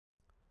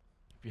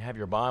If you have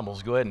your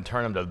Bibles, go ahead and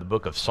turn them to the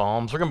book of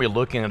Psalms. We're going to be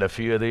looking at a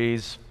few of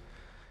these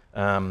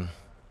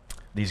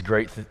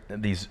great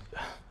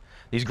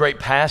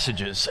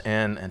passages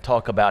and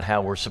talk about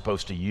how we're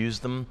supposed to use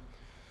them.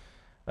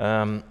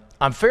 I'm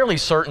fairly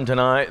certain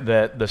tonight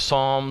that the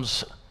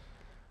Psalms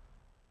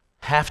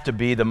have to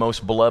be the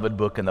most beloved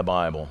book in the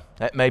Bible.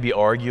 That may be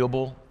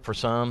arguable for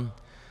some,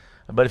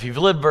 but if you've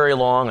lived very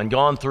long and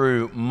gone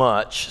through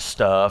much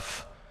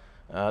stuff,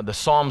 the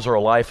Psalms are a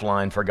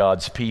lifeline for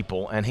God's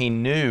people, and He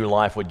knew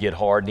life would get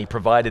hard, and He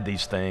provided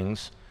these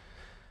things.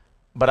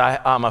 But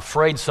I'm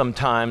afraid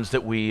sometimes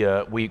that we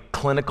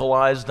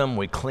clinicalize them,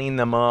 we clean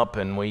them up,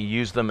 and we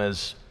use them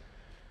as,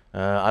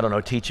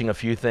 teaching a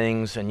few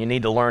things, and you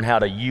need to learn how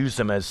to use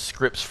them as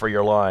scripts for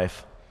your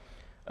life.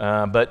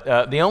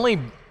 But the only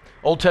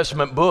Old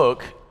Testament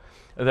book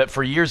that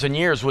for years and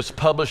years was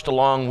published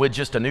along with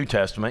just a New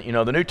Testament. You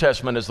know, the New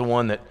Testament is the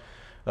one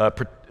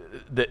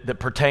that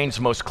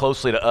pertains most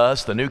closely to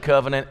us, the New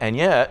Covenant, and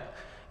yet,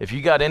 if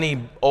you got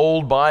any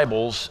old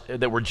Bibles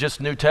that were just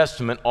New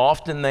Testament,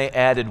 often they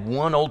added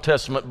one Old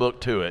Testament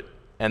book to it,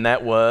 and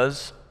that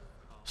was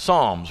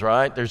Psalms,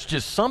 right? There's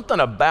just something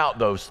about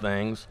those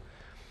things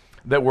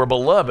that were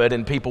beloved,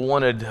 and people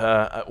wanted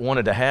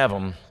to have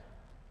them.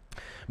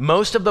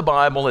 Most of the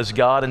Bible is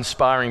God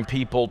inspiring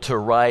people to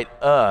write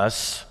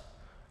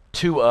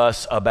to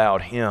us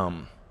about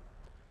Him.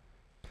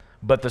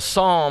 But the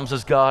Psalms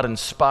is God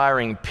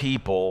inspiring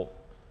people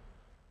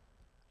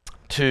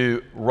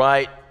to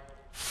write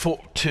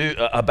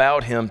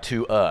about Him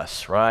to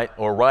us, right?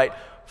 Or write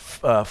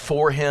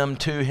for Him,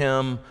 to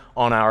Him,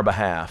 on our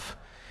behalf.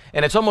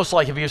 And it's almost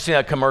like if you've seen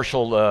a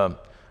commercial,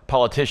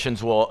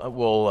 politicians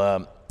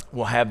will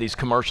have these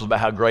commercials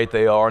about how great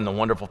they are and the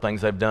wonderful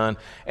things they've done.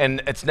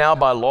 And it's now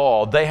by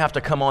law, they have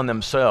to come on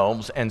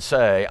themselves and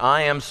say,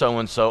 I am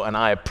so-and-so and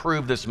I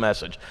approve this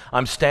message.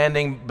 I'm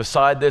standing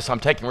beside this.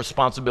 I'm taking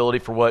responsibility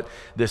for what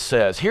this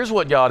says. Here's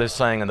what God is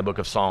saying in the book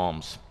of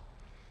Psalms.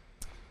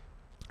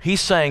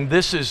 He's saying,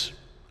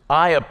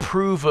 I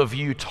approve of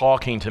you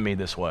talking to me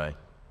this way.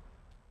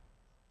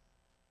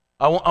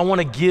 I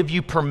want to give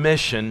you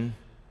permission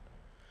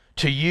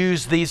to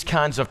use these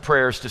kinds of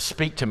prayers to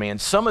speak to me. And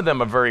some of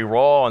them are very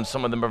raw, and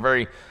some of them are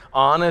very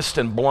honest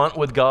and blunt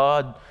with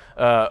God.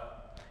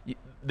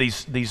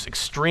 These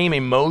extreme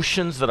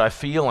emotions that I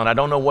feel, and I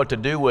don't know what to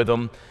do with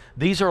them,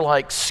 these are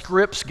like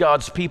scripts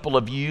God's people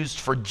have used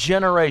for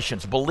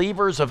generations.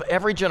 Believers of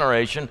every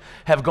generation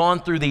have gone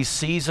through these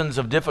seasons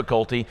of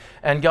difficulty,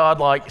 and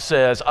God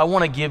says, I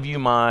want to give you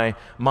my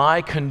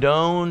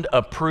condoned,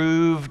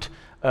 approved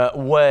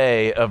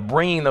way of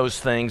bringing those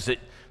things that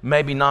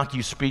maybe knock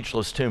you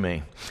speechless to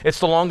me. It's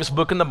the longest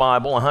book in the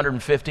Bible,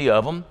 150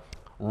 of them,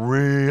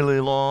 really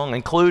long,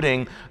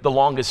 including the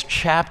longest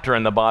chapter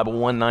in the Bible,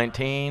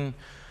 119.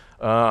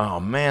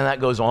 Oh man, that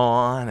goes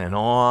on and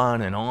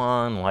on and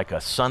on like a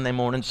Sunday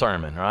morning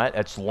sermon, right?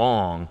 It's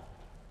long.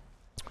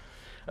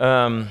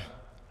 And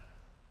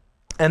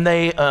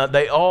they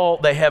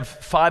have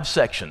 5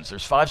 sections.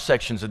 There's 5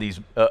 sections of these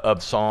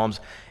of Psalms,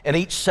 and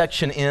each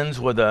section ends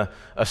with a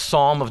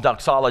psalm of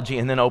doxology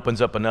and then opens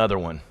up another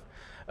one.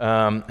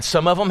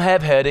 Some of them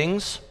have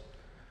headings,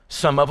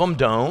 some of them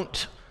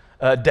don't.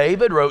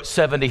 David wrote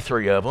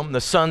 73 of them.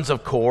 The sons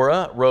of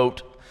Korah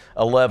wrote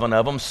 11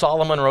 of them.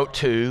 Solomon wrote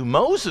 2.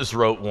 Moses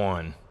wrote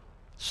 1,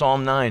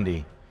 Psalm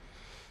 90.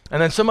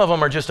 And then some of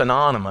them are just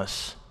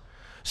anonymous.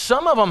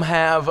 Some of them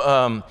have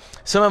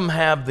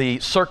the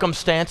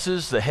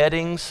circumstances, the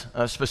headings,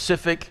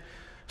 specific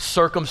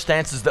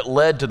circumstances that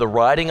led to the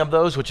writing of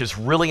those, which is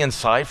really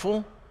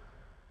insightful.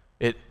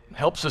 It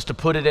helps us to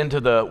put it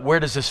into where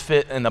does this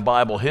fit in the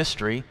Bible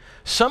history.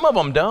 Some of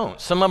them don't.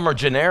 Some of them are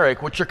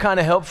generic, which are kind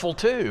of helpful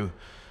too.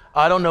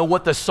 I don't know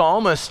what the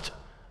psalmist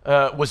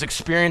was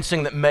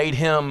experiencing that made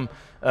him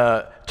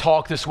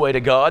talk this way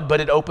to God,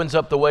 but it opens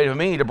up the way to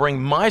me to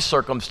bring my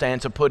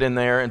circumstance and put in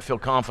there and feel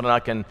confident I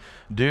can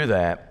do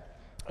that.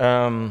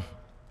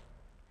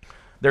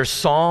 There's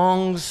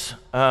songs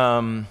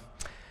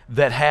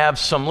that have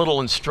some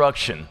little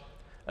instruction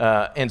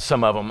in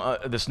some of them.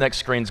 This next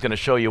screen is going to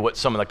show you what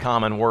some of the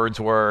common words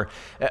were.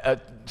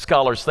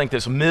 Scholars think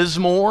this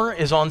mizmor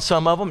is on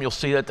some of them. You'll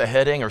see that the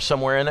heading or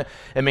somewhere in it.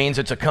 It means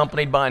it's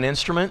accompanied by an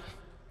instrument.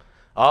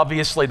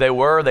 Obviously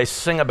they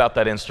sing about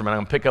that instrument. I'm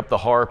going to pick up the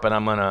harp and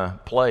I'm going to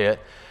play it.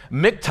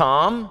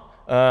 Miktam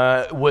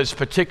was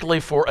particularly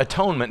for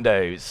atonement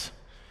days.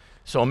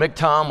 So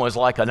Miktam was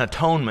like an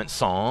atonement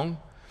song.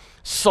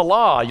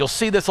 Salah, you'll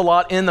see this a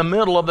lot in the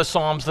middle of the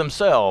Psalms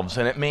themselves,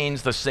 and it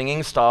means the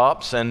singing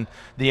stops and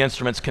the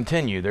instruments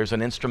continue. There's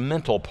an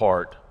instrumental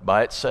part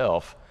by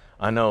itself.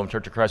 I know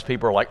Church of Christ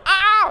people are like,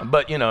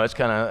 but it's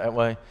kind of that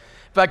way. In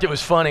fact, it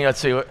was funny. I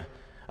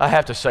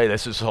have to say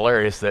this is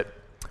hilarious that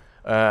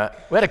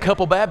we had a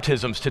couple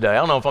baptisms today. I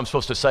don't know if I'm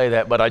supposed to say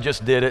that, but I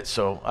just did it,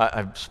 so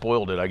I've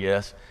spoiled it, I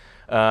guess.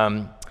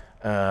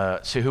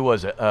 See, who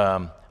was it?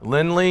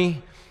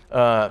 Lindley,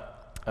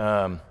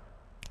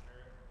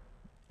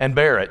 and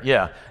Barrett,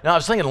 yeah. Now, I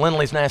was thinking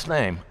Lindley's last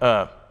name,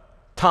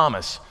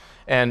 Thomas.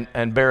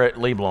 and Barrett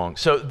Lieblong.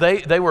 So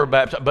they were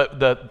baptized, but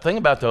the thing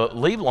about the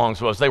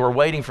Lieblongs was they were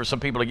waiting for some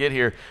people to get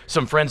here,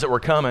 some friends that were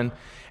coming,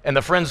 and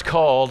the friends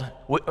called.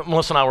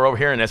 Melissa and I were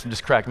overhearing this and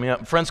just cracked me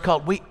up. Friends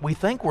called, we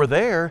think we're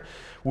there.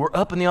 We're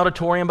up in the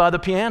auditorium by the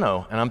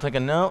piano. And I'm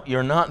thinking, no,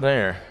 you're not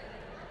there.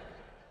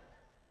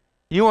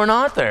 You are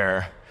not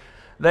there.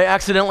 They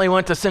accidentally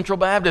went to Central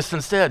Baptist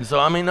instead. So,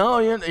 I mean, no,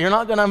 you're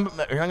not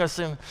gonna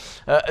sing.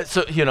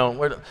 So,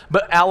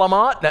 but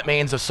Alamat, that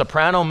means a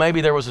soprano.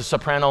 Maybe there was a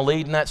soprano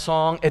lead in that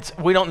song.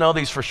 We don't know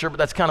these for sure, but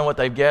that's kind of what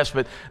they've guessed.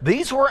 But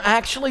these were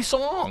actually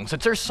songs.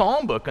 It's their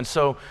songbook, and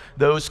so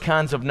those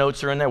kinds of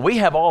notes are in there. We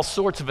have all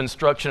sorts of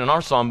instruction in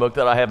our songbook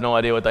that I have no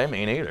idea what they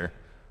mean either,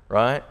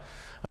 right?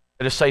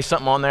 I just say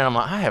something on there, and I'm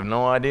like, I have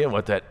no idea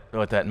what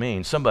that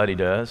means. Somebody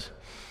does.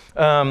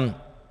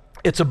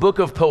 It's a book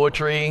of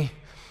poetry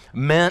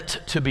meant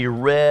to be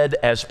read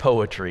as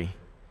poetry.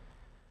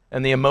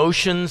 And the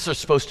emotions are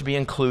supposed to be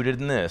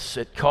included in this.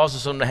 It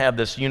causes them to have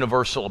this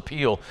universal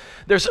appeal.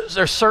 There's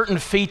certain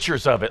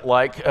features of it,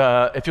 like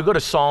if you go to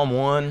Psalm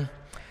 1,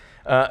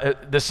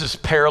 this is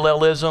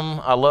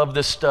parallelism. I love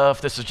this stuff.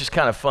 This is just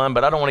kind of fun,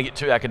 but I don't want to get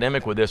too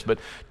academic with this, but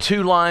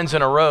 2 lines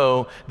in a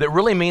row that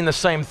really mean the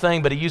same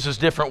thing, but he uses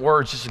different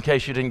words just in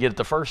case you didn't get it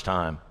the first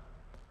time.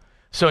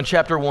 So in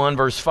chapter 1,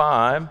 verse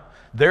 5,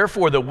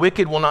 therefore the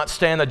wicked will not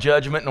stand the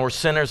judgment, nor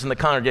sinners in the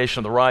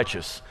congregation of the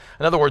righteous.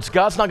 In other words,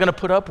 God's not going to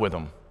put up with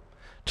them.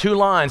 2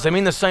 lines, they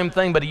mean the same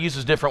thing, but he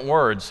uses different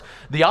words.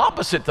 The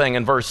opposite thing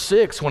in verse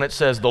 6, when it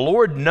says, the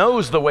Lord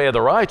knows the way of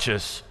the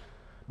righteous,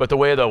 but the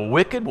way of the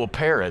wicked will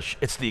perish.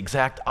 It's the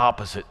exact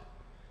opposite.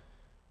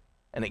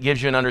 And it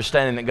gives you an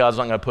understanding that God's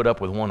not going to put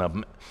up with one of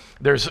them.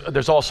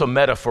 There's also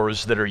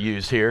metaphors that are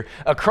used here.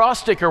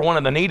 Acrostic are one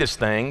of the neatest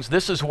things.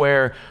 This is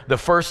where the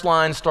first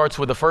line starts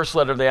with the first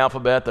letter of the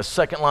alphabet, the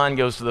second line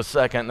goes to the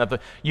second.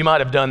 You might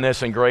have done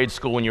this in grade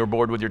school when you were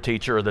bored with your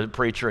teacher or the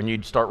preacher and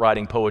you'd start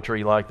writing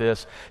poetry like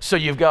this. So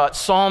you've got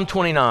Psalm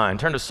 29.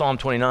 Turn to Psalm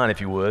 29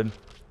 if you would.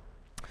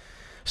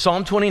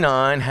 Psalm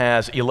 29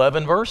 has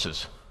 11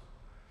 verses.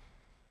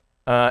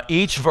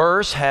 Each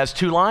verse has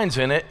 2 lines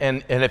in it,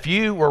 and if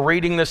you were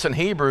reading this in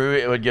Hebrew,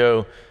 it would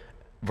go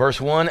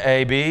verse 1,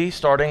 A, B,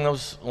 starting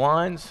those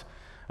lines,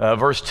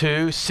 verse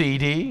 2, C,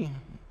 D,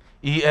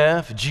 E,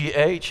 F, G,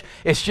 H.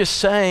 It's just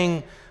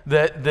saying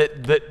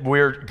that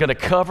we're going to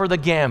cover the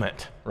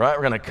gamut, right?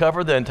 We're going to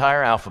cover the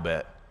entire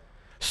alphabet.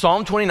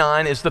 Psalm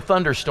 29 is the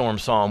thunderstorm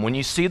psalm. When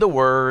you see the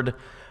word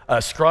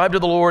ascribe to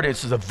the Lord,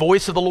 it's the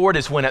voice of the Lord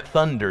is when it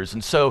thunders.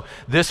 And so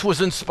this was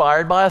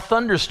inspired by a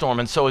thunderstorm.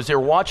 And so as they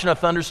were watching a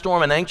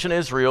thunderstorm in ancient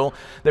Israel,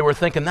 they were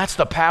thinking that's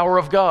the power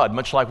of God,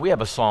 much like we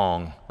have a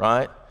song,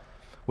 right?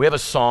 We have a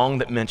song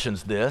that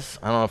mentions this.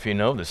 I don't know if you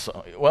know this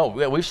song. Well,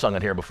 we've sung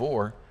it here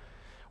before.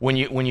 When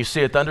you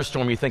see a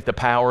thunderstorm, you think the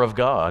power of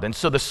God. And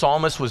so the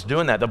psalmist was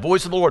doing that. The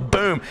voice of the Lord,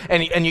 boom.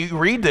 And you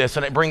read this,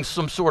 and it brings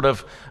some sort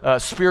of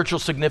spiritual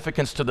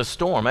significance to the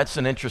storm. That's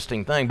an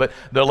interesting thing. But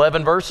the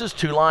 11 verses,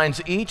 2 lines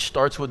each,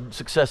 starts with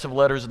successive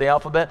letters of the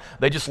alphabet.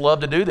 They just love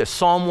to do this.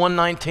 Psalm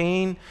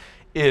 119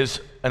 is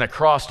an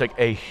acrostic,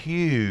 a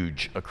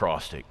huge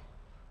acrostic.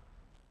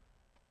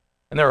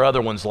 And there are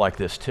other ones like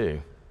this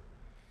too.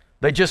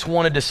 They just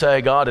wanted to say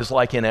God is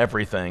like in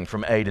everything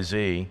from A to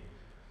Z.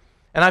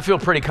 And I feel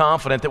pretty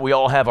confident that we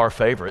all have our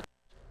favorites,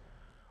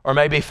 or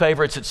maybe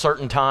favorites at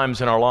certain times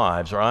in our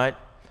lives, right?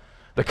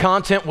 The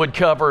content would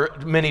cover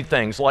many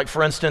things. Like,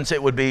 for instance,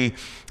 it would be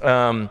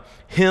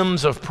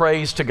hymns of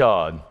praise to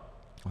God.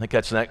 I think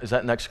that's next. Is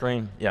that next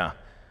screen? Yeah.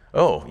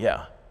 Oh,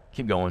 yeah.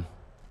 Keep going.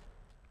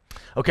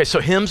 Okay, so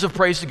hymns of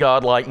praise to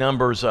God like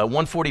Numbers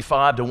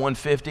 145 to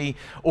 150,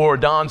 or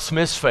Don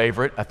Smith's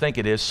favorite, I think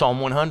it is, Psalm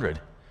 100.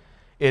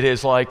 It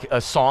is like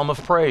a psalm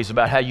of praise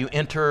about how you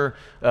enter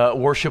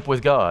worship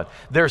with God.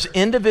 There's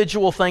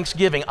individual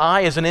thanksgiving.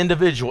 I, as an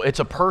individual, it's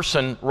a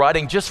person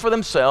writing just for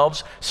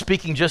themselves,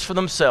 speaking just for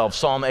themselves,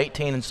 Psalm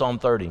 18 and Psalm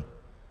 30.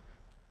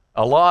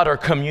 A lot are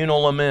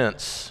communal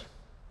laments.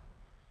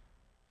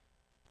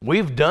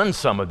 We've done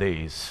some of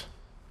these.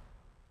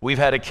 We've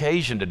had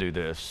occasion to do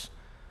this,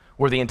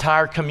 where the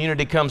entire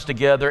community comes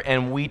together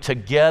and we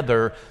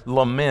together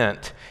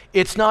lament.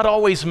 It's not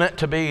always meant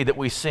to be that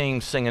we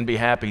sing and be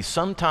happy.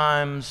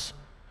 Sometimes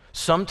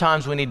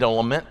we need to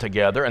lament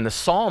together, and the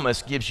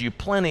psalmist gives you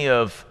plenty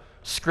of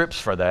scripts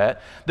for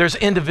that. There's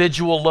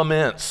individual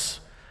laments.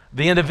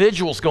 The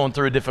individual's going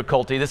through a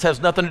difficulty. This has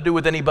nothing to do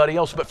with anybody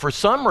else, but for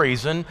some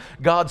reason,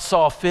 God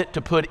saw fit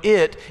to put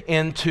it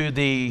into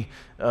the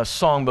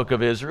songbook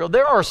of Israel.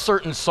 There are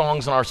certain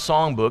songs in our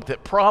songbook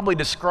that probably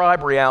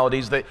describe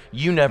realities that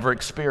you never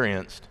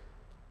experienced,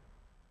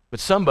 but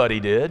somebody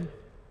did.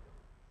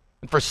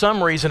 And for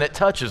some reason, it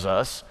touches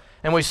us,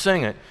 and we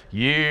sing it.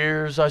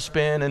 Years I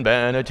spent in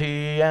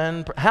vanity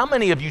and... How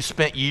many of you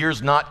spent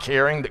years not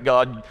caring that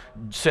God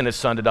sent His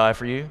Son to die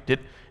for you?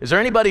 Is there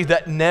anybody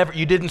that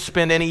you didn't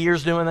spend any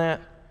years doing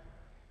that?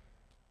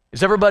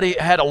 Has everybody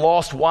had a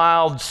lost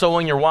wild,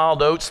 sowing your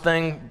wild oats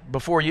thing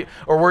before you?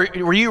 Or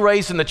were you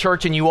raised in the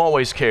church and you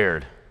always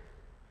cared?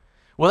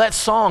 Well, that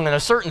song, in a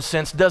certain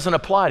sense, doesn't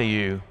apply to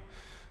you.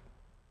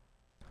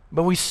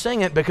 But we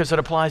sing it because it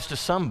applies to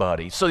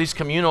somebody. So these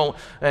communal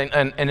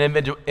and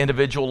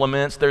individual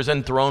laments, there's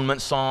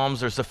enthronement psalms,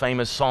 there's the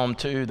famous Psalm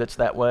 2 that's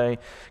that way.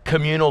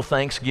 Communal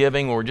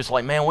thanksgiving, where we're just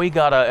like, man, we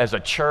gotta, as a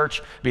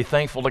church, be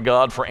thankful to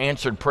God for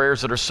answered prayers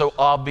that are so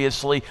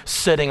obviously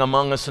sitting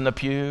among us in the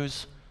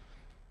pews.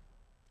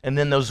 And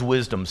then those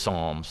wisdom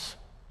psalms.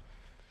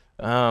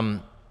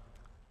 Psalm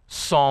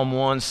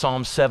 1,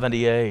 Psalm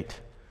 78,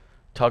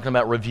 talking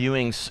about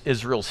reviewing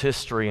Israel's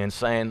history and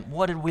saying,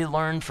 what did we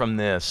learn from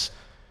this?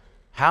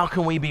 How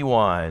can we be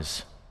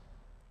wise?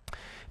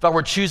 If I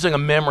were choosing a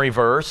memory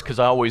verse, because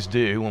I always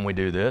do when we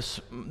do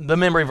this, the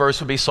memory verse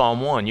would be Psalm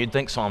 1. You'd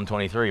think Psalm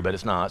 23, but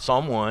it's not.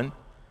 Psalm 1.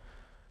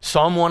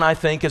 Psalm 1, I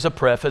think, is a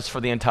preface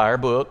for the entire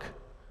book.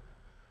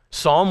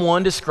 Psalm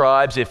 1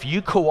 describes if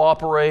you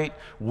cooperate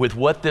with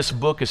what this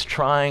book is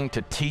trying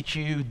to teach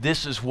you,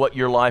 this is what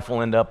your life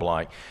will end up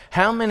like.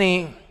 How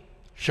many,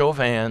 show of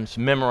hands,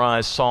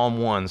 memorize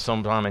Psalm 1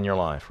 sometime in your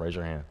life? Raise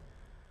your hand.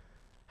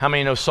 How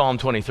many know Psalm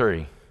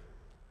 23?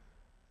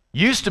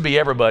 Used to be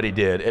everybody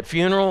did. At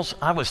funerals,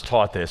 I was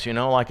taught this,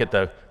 like at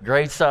the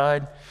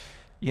graveside.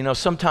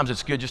 Sometimes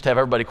it's good just to have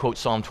everybody quote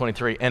Psalm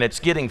 23, and it's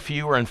getting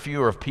fewer and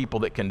fewer of people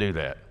that can do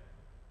that.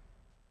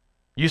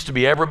 Used to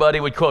be everybody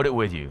would quote it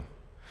with you.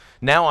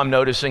 Now I'm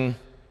noticing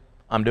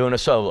I'm doing a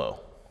solo.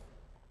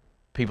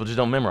 People just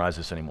don't memorize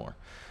this anymore.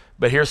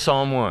 But here's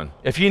Psalm 1.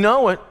 If you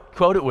know it,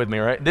 quote it with me,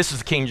 right? This is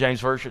the King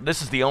James Version.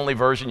 This is the only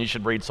version you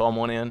should read Psalm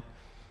 1 in.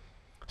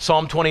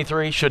 Psalm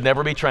 23 should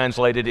never be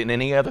translated in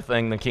any other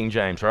thing than King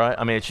James, right?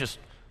 I mean, it's just,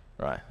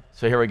 right.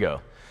 So here we go.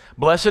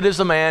 Blessed is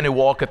the man who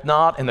walketh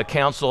not in the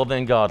counsel of the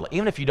ungodly.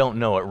 Even if you don't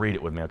know it, read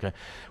it with me, okay?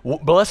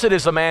 Blessed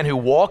is the man who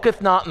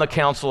walketh not in the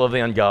counsel of the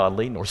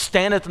ungodly, nor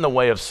standeth in the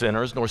way of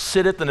sinners, nor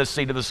sitteth in the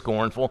seat of the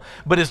scornful,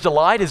 but his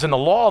delight is in the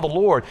law of the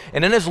Lord,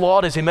 and in his law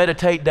does he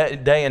meditate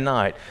day and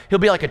night. He'll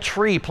be like a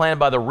tree planted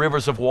by the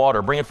rivers of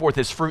water, bringing forth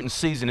his fruit in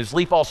season. His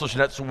leaf also shall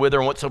not wither,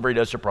 and whatsoever he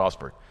does shall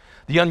prosper.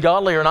 The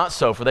ungodly are not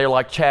so, for they are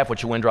like chaff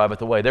which the wind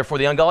driveth away. Therefore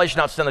the ungodly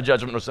shall not stand in the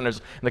judgment, nor sinners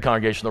in the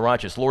congregation of the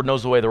righteous. The Lord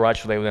knows the way of the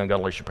righteous, but the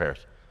ungodly shall perish.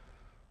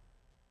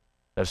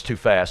 That's too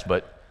fast,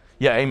 but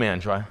yeah,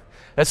 amen, right?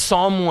 That's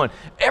Psalm 1.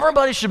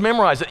 Everybody should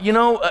memorize it.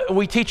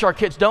 We teach our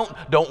kids, don't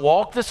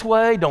walk this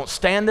way, don't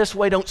stand this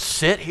way, don't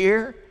sit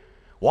here.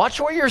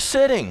 Watch where you're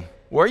sitting.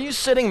 Where you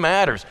sitting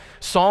matters.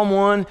 Psalm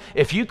 1,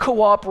 if you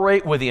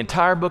cooperate with the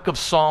entire book of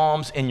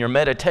Psalms in your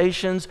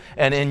meditations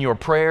and in your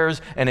prayers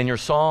and in your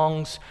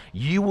songs,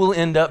 you will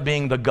end up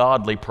being the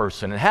godly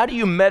person. And how do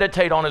you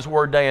meditate on his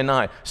word day and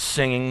night?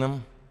 Singing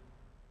them,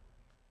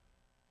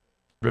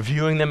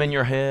 reviewing them in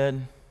your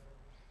head.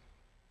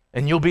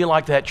 And you'll be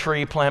like that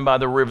tree planted by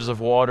the rivers of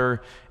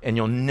water, and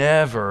you'll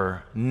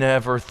never,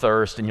 never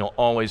thirst, and you'll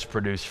always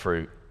produce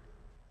fruit.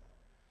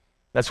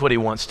 That's what he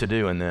wants to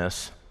do in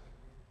this.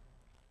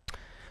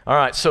 All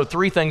right, so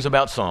 3 things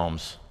about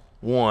Psalms.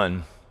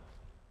 1,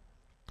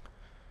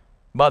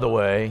 by the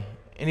way,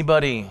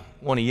 anybody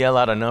want to yell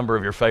out a number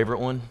of your favorite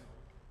one?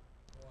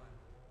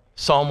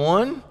 Psalm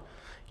 1?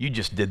 You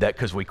just did that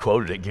because we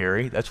quoted it,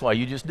 Gary. That's why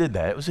you just did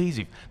that. It was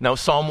easy. No,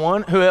 Psalm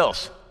 1. Who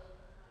else?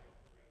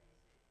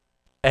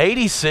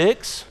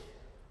 86.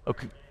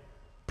 Okay.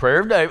 Prayer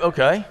of David.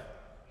 Okay.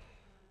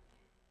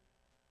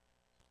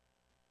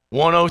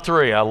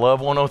 103. I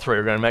love 103.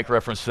 We're going to make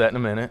reference to that in a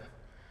minute.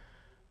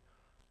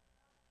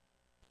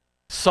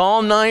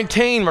 Psalm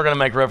 19. We're going to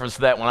make reference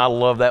to that one. I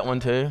love that one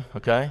too.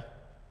 Okay.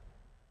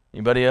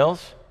 Anybody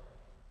else?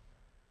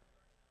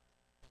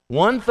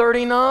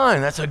 139.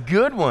 That's a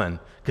good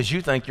one because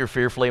you think you're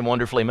fearfully and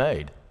wonderfully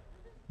made.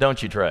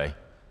 Don't you, Trey?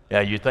 Yeah,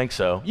 you think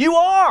so. You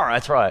are.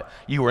 That's right.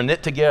 You were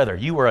knit together.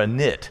 You were a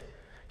knit.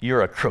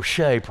 You're a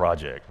crochet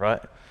project, right?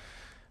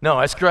 No,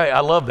 that's great. I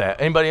love that.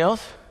 Anybody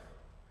else?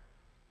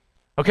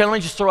 Okay, let me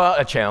just throw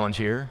out a challenge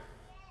here.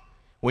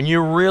 When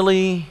you're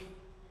really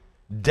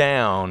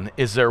down,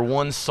 is there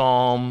one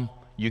psalm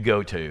you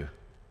go to?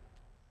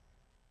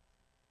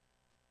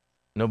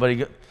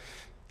 Nobody?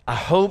 I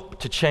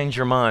hope to change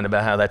your mind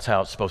about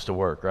how it's supposed to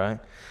work, right?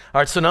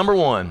 All right, so number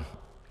 1.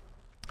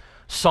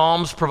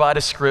 Psalms provide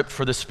a script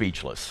for the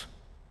speechless.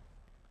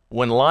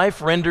 When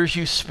life renders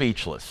you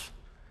speechless,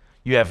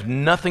 you have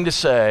nothing to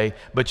say,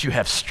 but you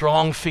have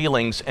strong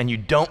feelings and you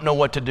don't know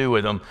what to do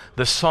with them,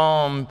 the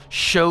psalm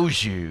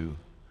shows you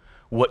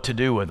what to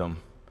do with them.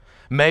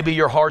 Maybe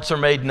your hearts are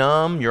made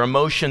numb, your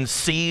emotions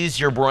seize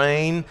your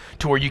brain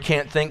to where you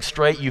can't think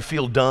straight, you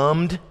feel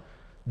dumbed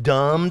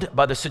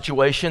by the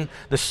situation.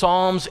 The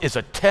Psalms is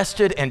a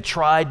tested and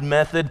tried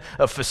method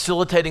of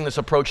facilitating this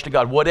approach to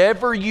God.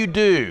 Whatever you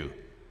do,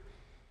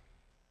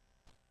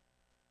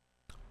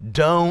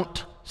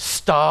 don't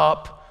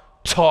stop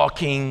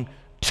talking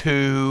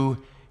to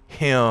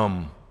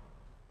him.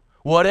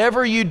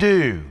 Whatever you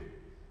do.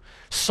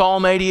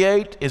 Psalm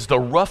 88 is the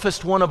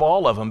roughest one of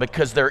all of them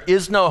because there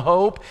is no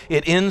hope.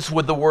 It ends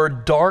with the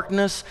word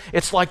darkness.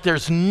 It's like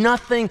there's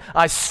nothing.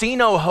 I see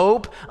no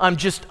hope. I'm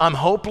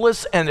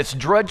hopeless, and it's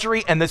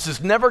drudgery, and this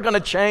is never going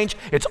to change.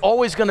 It's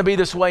always going to be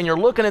this way. And you're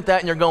looking at that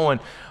and you're going,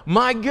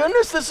 my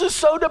goodness, this is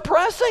so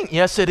depressing.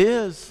 Yes, it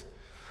is.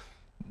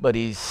 but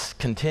he's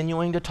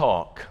continuing to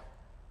talk.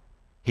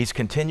 He's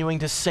continuing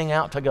to sing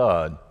out to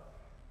God.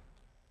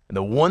 And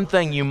the one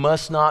thing you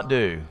must not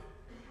do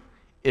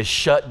is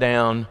shut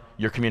down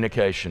your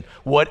communication.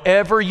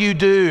 Whatever you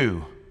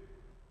do,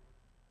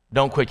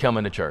 don't quit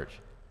coming to church.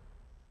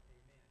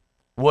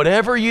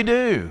 Whatever you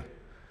do,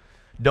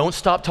 don't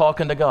stop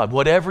talking to God.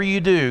 Whatever you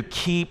do,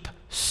 keep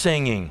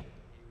singing.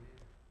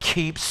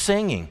 Keep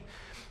singing.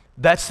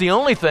 That's the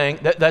only thing,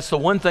 that's the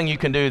one thing you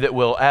can do that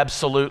will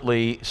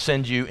absolutely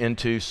send you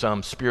into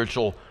some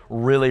spiritual,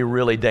 really,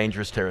 really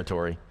dangerous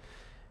territory,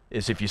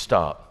 is if you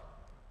stop.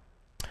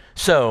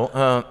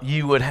 So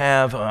you would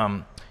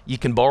have, you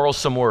can borrow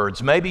some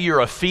words. Maybe you're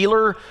a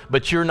feeler,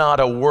 but you're not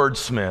a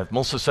wordsmith.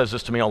 Melissa says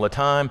this to me all the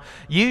time.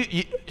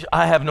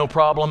 I have no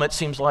problem, it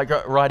seems like,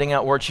 writing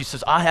out words. She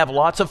says, I have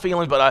lots of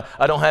feelings, but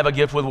I don't have a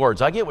gift with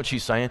words. I get what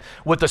she's saying.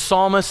 What the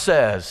psalmist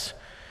says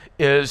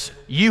is,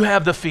 you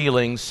have the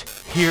feelings,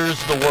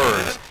 here's the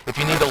words. If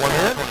you need to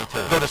lament,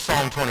 go to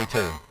Psalm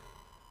 22.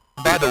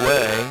 By the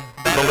way,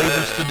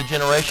 believers through the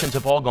generations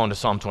have all gone to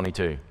Psalm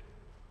 22.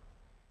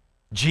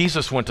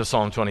 Jesus went to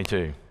Psalm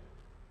 22.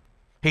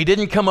 He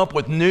didn't come up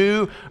with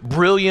new,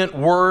 brilliant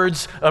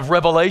words of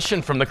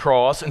revelation from the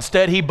cross.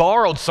 Instead, he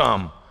borrowed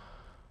some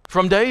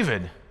from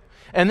David.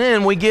 And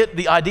then we get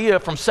the idea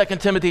from 2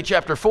 Timothy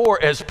chapter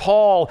 4, as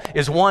Paul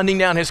is winding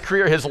down his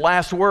career, his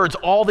last words,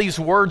 all these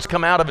words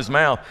come out of his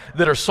mouth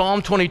that are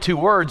Psalm 22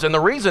 words. And the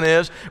reason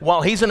is,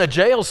 while he's in a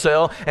jail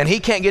cell and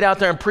he can't get out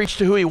there and preach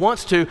to who he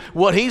wants to,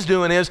 what he's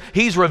doing is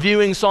he's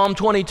reviewing Psalm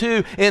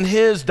 22 in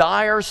his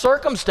dire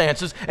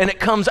circumstances, and it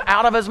comes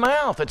out of his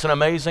mouth. It's an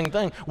amazing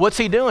thing. What's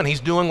he doing?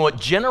 He's doing what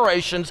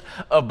generations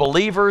of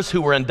believers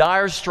who were in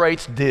dire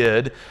straits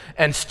did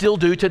and still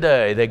do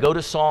today. They go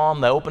to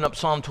Psalm, they open up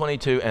Psalm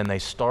 22, and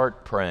they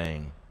start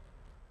praying.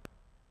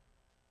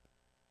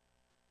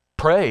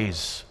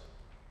 Praise.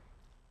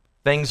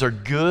 Things are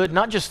good.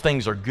 Not just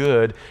things are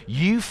good.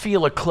 You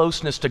feel a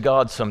closeness to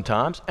God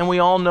sometimes, and we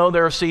all know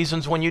there are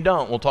seasons when you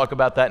don't. We'll talk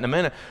about that in a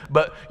minute.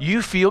 But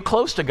you feel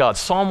close to God.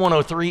 Psalm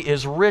 103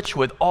 is rich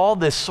with all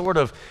this sort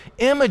of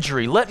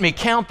imagery. Let me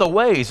count the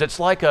ways. It's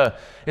like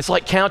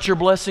count your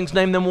blessings,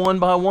 name them one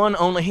by one,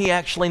 only he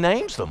actually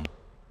names them.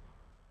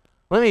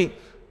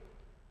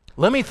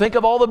 Let me think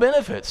of all the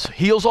benefits.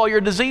 Heals all your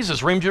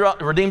diseases,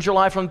 redeems your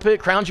life from the pit,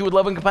 crowns you with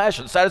love and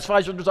compassion,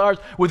 satisfies your desires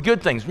with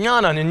good things.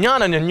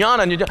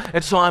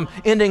 And so I'm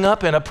ending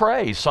up in a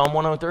praise, Psalm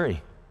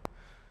 103.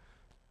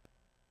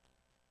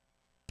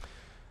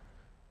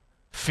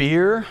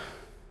 Fear,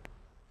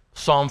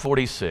 Psalm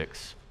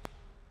 46.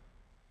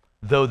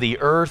 Though the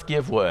earth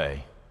give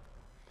way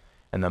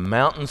and the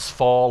mountains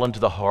fall into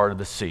the heart of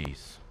the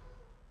seas,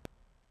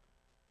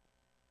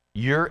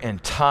 your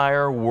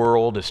entire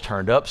world is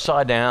turned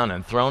upside down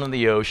and thrown in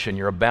the ocean.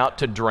 You're about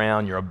to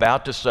drown. You're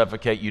about to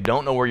suffocate. You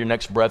don't know where your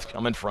next breath's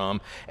coming from.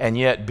 And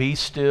yet, be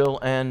still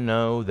and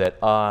know that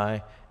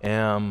I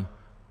am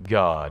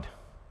God.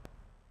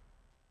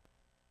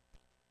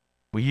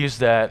 We used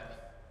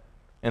that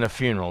in a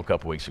funeral a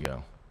couple weeks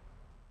ago.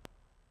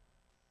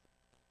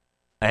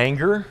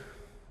 Anger.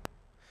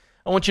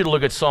 I want you to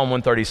look at Psalm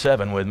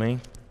 137 with me.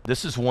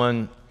 This is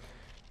one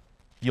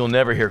you'll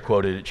never hear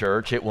quoted at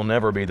church. It will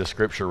never be the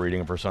scripture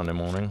reading for Sunday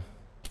morning.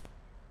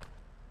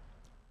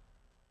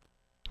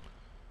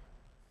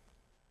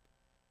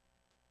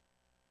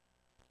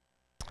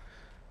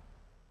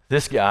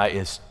 This guy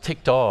is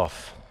ticked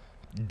off,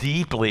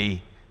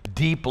 deeply,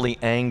 deeply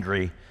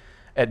angry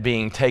at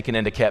being taken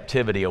into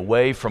captivity,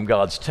 away from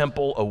God's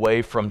temple,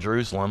 away from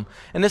Jerusalem.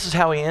 And this is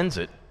how he ends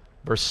it.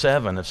 Verse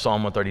 7 of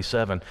Psalm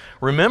 137.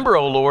 Remember,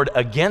 O Lord,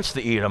 against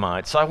the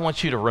Edomites. I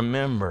want you to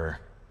remember,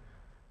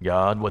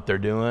 God, what they're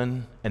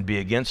doing, and be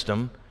against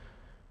them.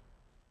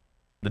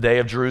 The day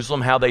of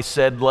Jerusalem, how they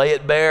said, lay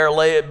it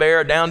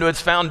bare, down to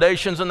its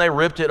foundations, and they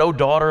ripped it. O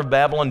daughter of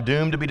Babylon,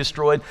 doomed to be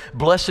destroyed.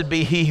 Blessed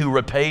be he who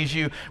repays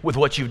you with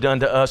what you've done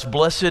to us.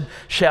 Blessed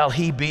shall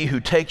he be who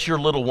takes your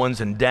little ones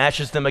and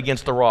dashes them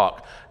against the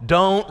rock.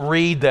 Don't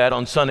read that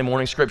on Sunday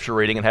morning scripture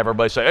reading and have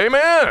everybody say,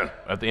 amen,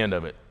 at the end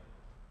of it.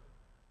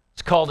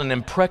 It's called an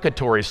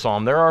imprecatory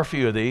psalm. There are a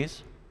few of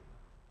these.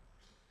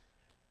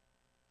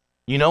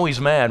 You know he's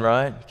mad,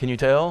 right? Can you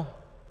tell?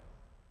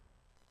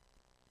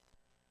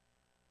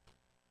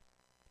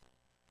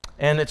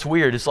 And it's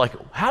weird. It's like,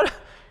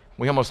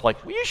 we almost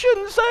like, well, you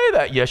shouldn't say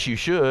that. Yes, you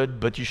should,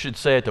 but you should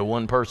say it to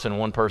one person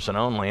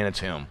only, and it's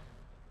him.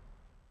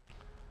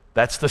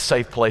 That's the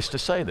safe place to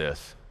say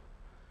this.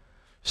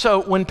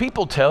 So when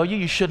people tell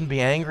you shouldn't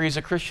be angry as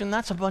a Christian,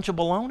 that's a bunch of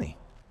baloney.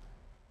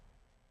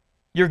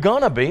 You're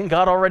gonna be, and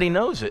God already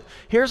knows it.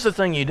 Here's the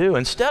thing you do.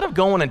 Instead of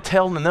going and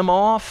telling them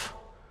off,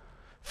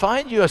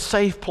 find you a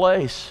safe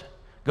place.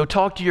 Go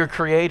talk to your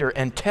Creator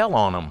and tell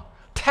on them.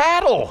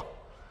 Tattle,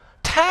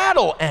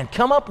 and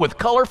come up with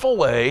colorful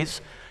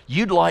ways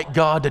you'd like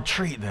God to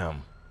treat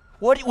them.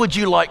 What would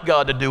you like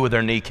God to do with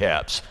their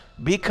kneecaps?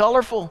 Be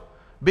colorful,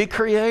 be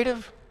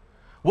creative.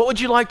 What would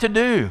you like to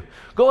do?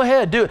 Go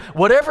ahead, do it.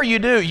 Whatever you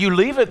do, you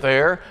leave it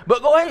there,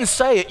 but go ahead and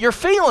say it. You're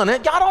feeling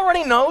it. God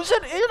already knows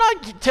it. You're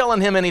not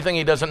telling him anything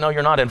he doesn't know.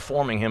 You're not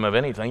informing him of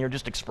anything. You're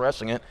just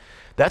expressing it.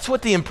 That's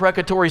what the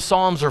imprecatory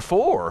Psalms are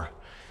for.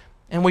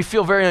 And we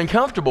feel very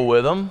uncomfortable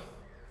with them.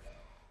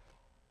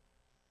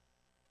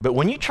 But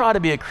when you try to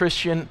be a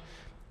Christian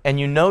and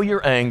you know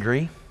you're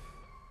angry,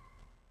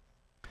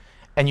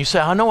 and you say,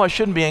 I know I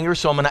shouldn't be angry,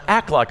 so I'm going to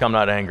act like I'm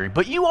not angry.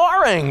 But you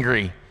are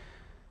angry.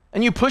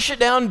 And you push it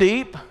down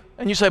deep,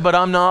 and you say, but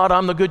I'm not.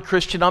 I'm the good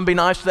Christian. I'm be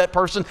nice to that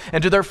person.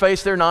 And to their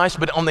face, they're nice.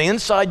 But on the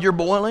inside, you're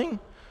boiling.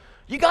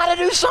 You got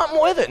to do something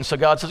with it. And so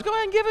God says, go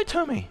ahead and give it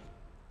to me.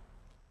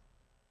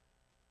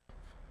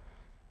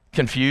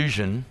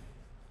 Confusion.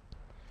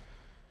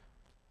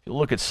 If you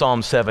look at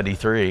Psalm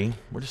 73,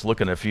 we're just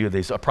looking at a few of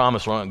these. I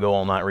promise we're not going to go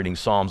all night reading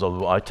Psalms,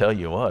 although I tell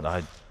you what,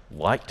 I'd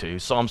like to.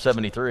 Psalm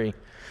 73.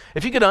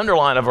 If you could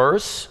underline a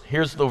verse,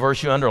 here's the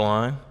verse you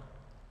underline.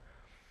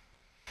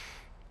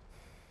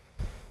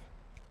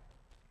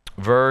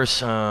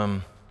 Verse,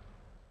 where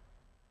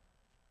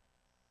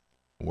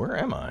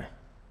am I?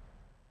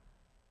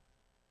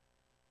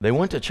 They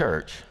went to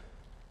church.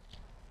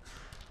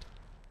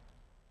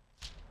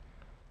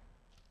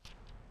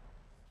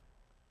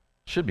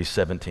 Should be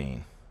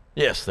 17.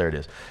 Yes, there it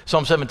is.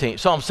 Psalm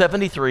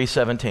 73,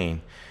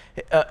 17.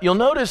 You'll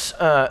notice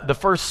the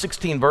first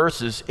 16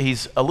 verses,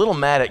 he's a little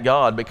mad at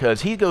God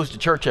because he goes to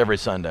church every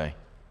Sunday.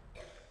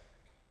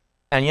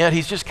 And yet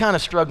he's just kind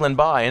of struggling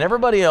by. And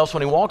everybody else,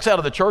 when he walks out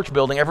of the church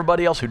building,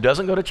 everybody else who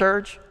doesn't go to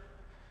church,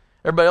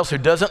 everybody else who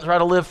doesn't try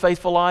to live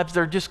faithful lives,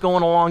 they're just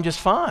going along just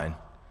fine.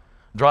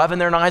 Driving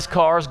their nice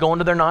cars, going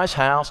to their nice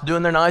house,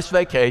 doing their nice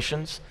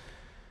vacations.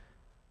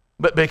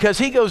 But because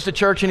he goes to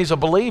church and he's a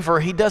believer,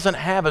 he doesn't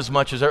have as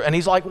much as, and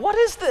he's like, what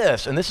is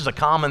this? And this is a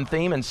common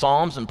theme in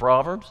Psalms and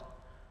Proverbs.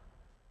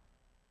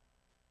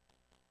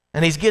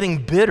 And he's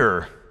getting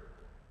bitter.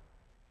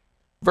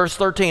 Verse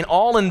 13,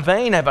 all in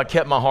vain have I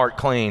kept my heart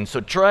clean.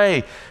 So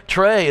Trey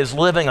is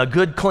living a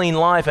good, clean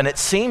life, and it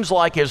seems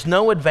like there's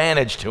no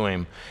advantage to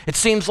him. It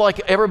seems like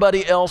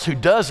everybody else who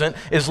doesn't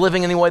is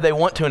living any way they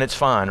want to, and it's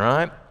fine,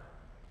 right?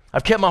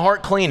 I've kept my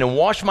heart clean and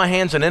washed my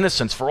hands in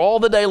innocence. For all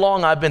the day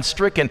long I've been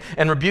stricken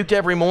and rebuked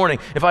every morning.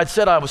 If I'd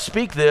said I would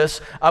speak this,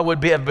 I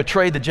would have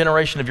betrayed the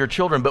generation of your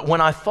children. But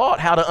when I thought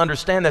how to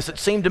understand this, it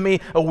seemed to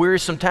me a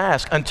wearisome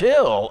task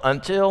until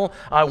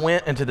I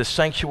went into the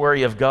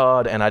sanctuary of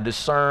God and I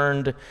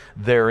discerned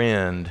their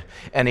end.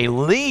 And he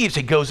leaves,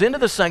 he goes into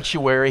the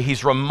sanctuary,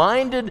 he's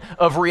reminded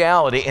of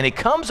reality, and he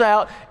comes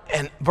out,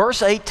 and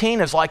verse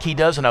 18 is like he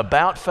does an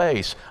about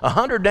face, a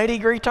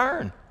 180-degree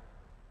turn.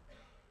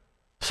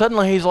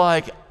 Suddenly he's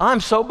like, I'm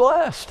so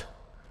blessed.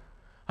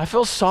 I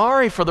feel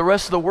sorry for the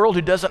rest of the world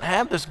who doesn't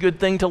have this good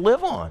thing to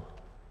live on.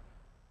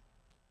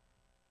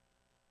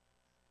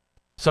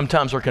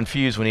 Sometimes we're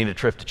confused. We need a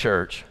trip to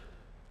church.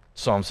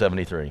 Psalm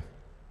 73.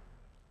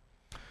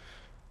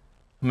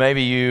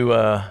 Maybe you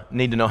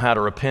need to know how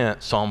to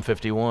repent. Psalm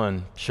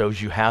 51 shows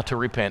you how to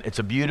repent. It's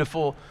a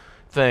beautiful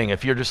thing.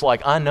 If you're just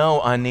like, I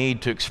know I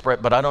need to express,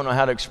 but I don't know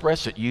how to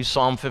express it, use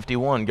Psalm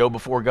 51. Go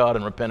before God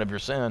and repent of your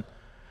sin.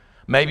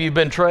 Maybe you've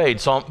been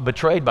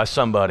betrayed by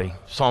somebody.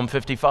 Psalm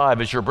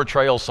 55 is your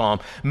betrayal psalm.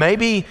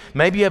 Maybe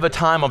you have a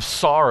time of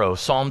sorrow.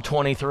 Psalm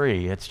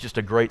 23. It's just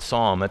a great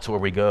psalm. That's where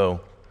we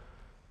go.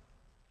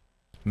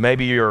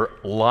 Maybe your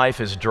life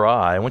is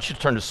dry. I want you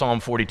to turn to Psalm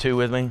 42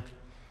 with me.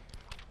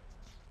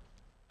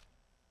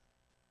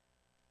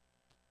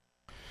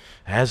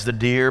 As the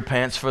deer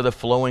pants for the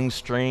flowing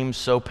stream,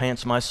 so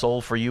pants my soul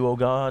for you, O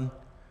God.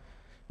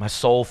 My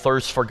soul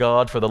thirsts for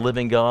God, for the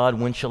living God.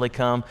 When shall he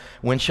come?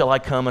 When shall I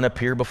come and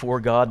appear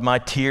before God? My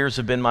tears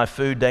have been my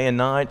food day and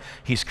night.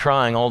 He's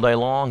crying all day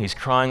long. He's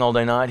crying all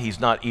day night. He's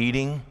not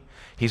eating.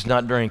 He's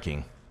not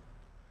drinking.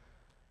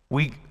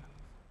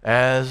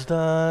 As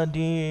the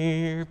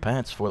deer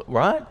pants for,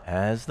 right?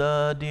 As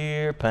the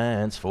deer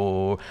pants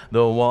for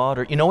the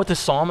water. You know what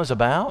this psalm is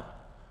about?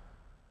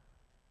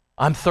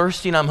 I'm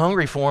thirsty and I'm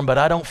hungry for him, but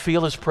I don't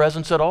feel his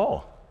presence at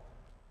all.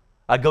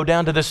 I go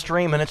down to this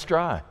stream and it's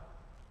dry.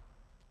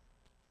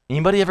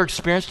 Anybody ever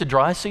experienced a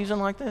dry season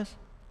like this?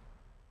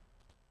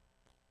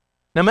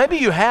 Now maybe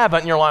you haven't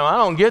and you're like, I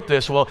don't get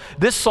this. Well,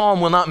 this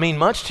psalm will not mean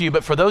much to you,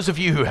 but for those of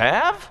you who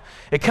have,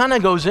 it kind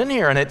of goes in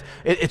here and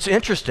it's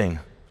interesting.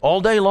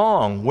 All day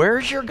long,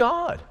 where's your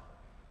God?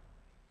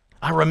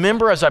 I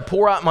remember as I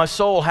pour out my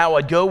soul how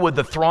I'd go with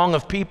the throng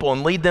of people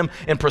and lead them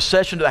in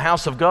procession to the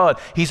house of God.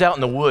 He's out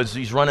in the woods.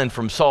 He's running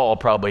from Saul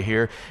probably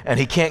here, and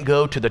he can't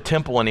go to the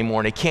temple anymore,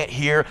 and he can't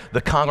hear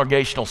the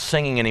congregational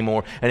singing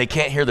anymore, and he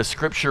can't hear the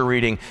scripture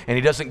reading, and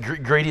he doesn't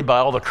get greeted by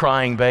all the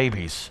crying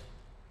babies.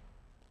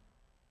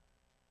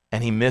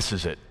 And he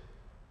misses it.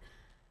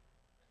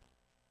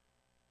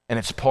 And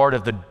it's part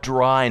of the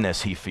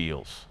dryness he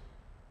feels.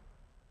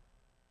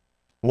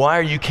 Why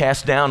are you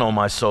cast down, O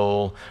my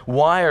soul?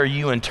 Why are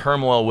you in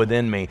turmoil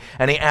within me?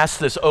 And he asks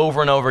this over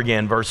and over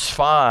again, verse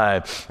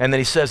 5, and then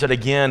he says it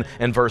again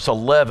in verse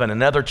 11.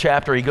 Another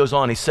chapter, he goes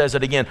on, he says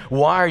it again.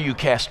 Why are you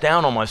cast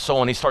down, O my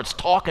soul? And he starts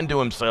talking to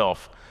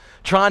himself.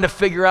 trying to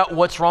figure out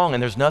what's wrong,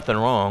 and there's nothing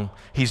wrong.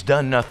 He's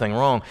done nothing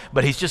wrong,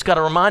 but he's just got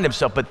to remind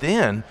himself. But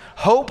then,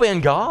 hope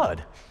in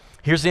God.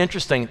 Here's the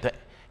interesting thing.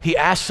 He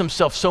asks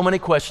himself so many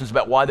questions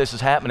about why this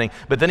is happening,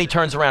 but then he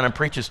turns around and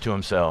preaches to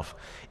himself.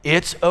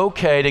 It's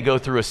okay to go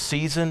through a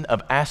season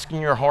of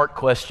asking your heart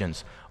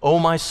questions. Oh,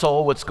 my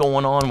soul, what's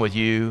going on with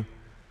you?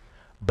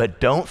 But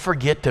don't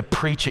forget to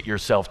preach it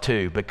yourself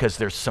too, because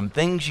there's some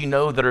things you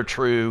know that are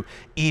true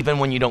even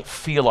when you don't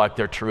feel like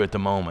they're true at the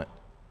moment.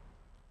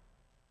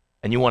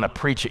 And you want to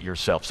preach it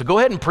yourself. So go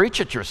ahead and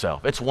preach it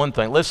yourself. It's one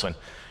thing. Listen,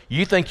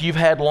 you think you've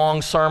had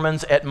long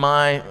sermons at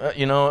my,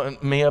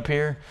 me up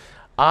here?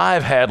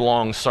 I've had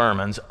long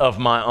sermons of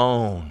my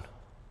own.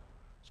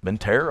 It's been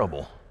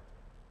terrible.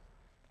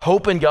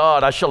 Hope in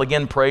God, I shall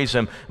again praise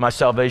him, my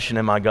salvation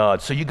and my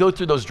God. So you go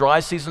through those dry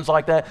seasons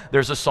like that,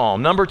 there's a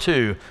psalm. Number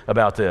 2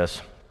 about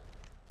this.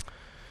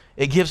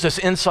 It gives us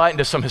insight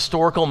into some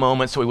historical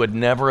moments we would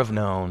never have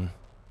known.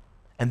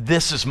 And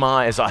this is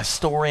as a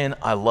historian,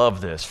 I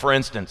love this. For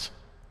instance,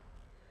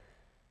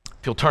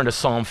 if you'll turn to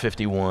Psalm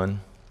 51.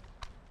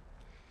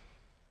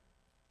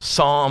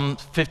 Psalm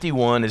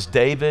 51 is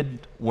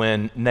David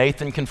when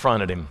Nathan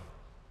confronted him.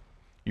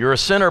 You're a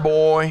sinner,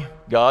 boy.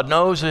 God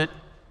knows it.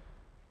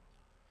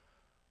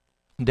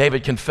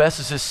 David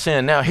confesses his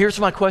sin. Now, here's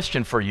my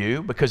question for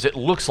you, because it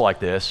looks like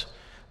this.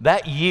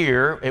 That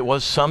year, it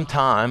was some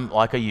time,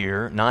 like a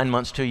year, 9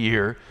 months to a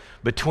year,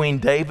 between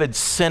David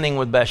sinning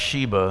with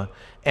Bathsheba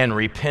and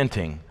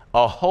repenting.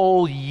 A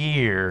whole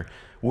year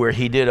where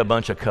he did a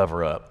bunch of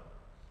cover-up.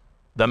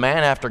 The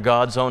man after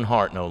God's own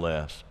heart, no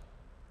less.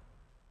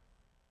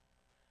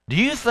 Do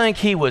you think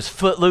he was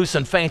footloose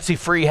and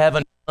fancy-free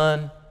having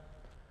fun?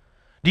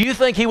 Do you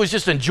think he was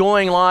just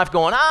enjoying life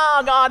going,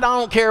 God, I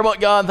don't care what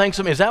God thinks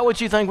of me? Is that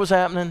what you think was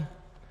happening?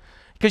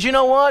 Because you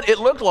know what? It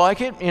looked like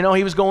it.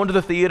 He was going to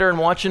the theater and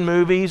watching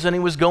movies, and he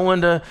was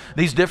going to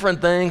these different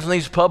things and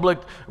these public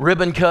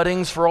ribbon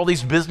cuttings for all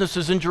these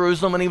businesses in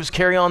Jerusalem, and he was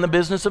carrying on the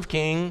business of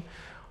king.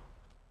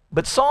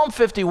 But Psalm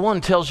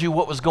 51 tells you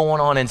what was going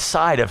on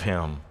inside of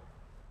him.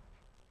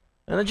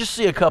 And I just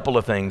see a couple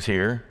of things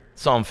here.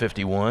 Psalm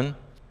 51.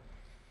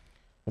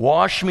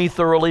 Wash me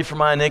thoroughly from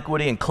my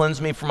iniquity and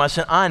cleanse me from my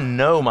sin. I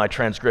know my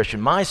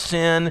transgression. My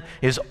sin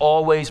is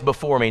always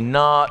before me.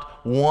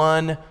 Not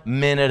 1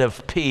 minute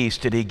of peace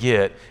did he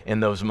get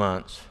in those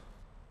months.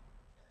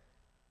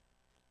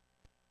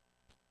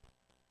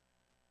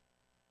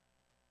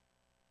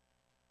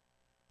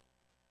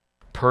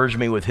 Purge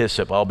me with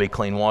hyssop, I'll be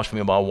clean. Wash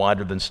me all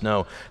whiter than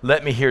snow.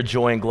 Let me hear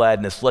joy and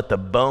gladness. Let the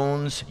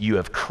bones you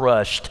have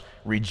crushed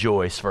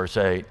rejoice. Verse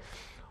 8.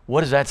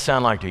 What does that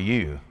sound like to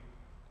you?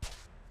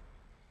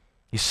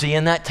 You see,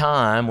 in that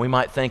time, we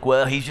might think,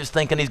 well, he's just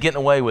thinking he's getting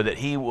away with it.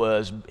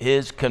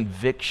 His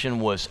conviction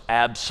was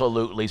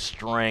absolutely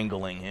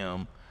strangling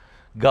him.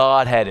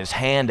 God had his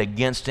hand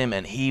against him,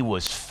 and he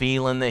was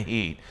feeling the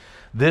heat.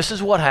 This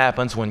is what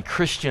happens when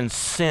Christians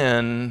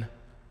sin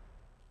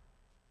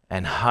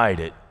and hide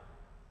it.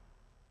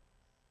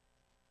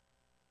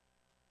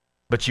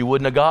 But you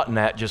wouldn't have gotten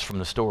that just from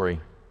the story.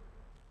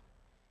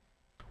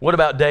 What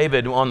about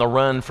David on the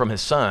run from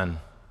his son?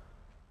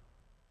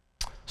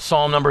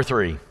 Psalm number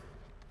 3.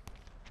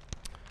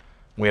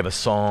 We have a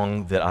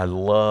song that I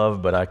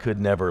love, but I could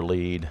never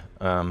lead.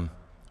 Well,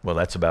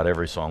 that's about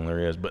every song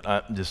there is, but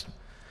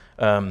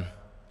a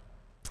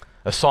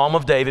psalm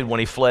of David when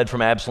he fled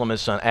from Absalom,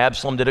 his son.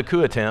 Absalom did a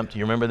coup attempt.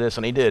 You remember this?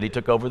 And he did. He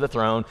took over the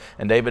throne,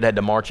 and David had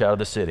to march out of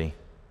the city.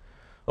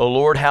 O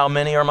Lord, how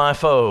many are my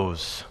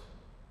foes?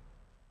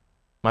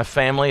 My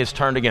family is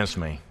turned against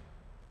me.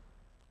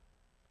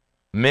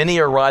 Many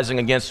are rising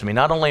against me,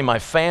 not only my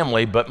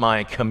family, but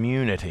my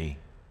community.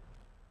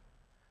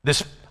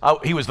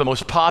 He was the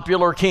most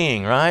popular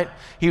king, right?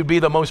 He would be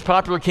the most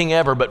popular king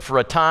ever, but for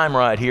a time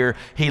right here,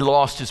 he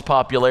lost his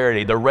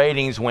popularity. The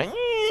ratings went,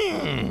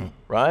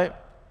 right?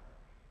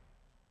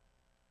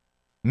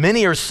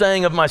 Many are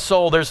saying of my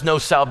soul, there's no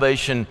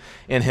salvation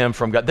in him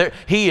from God.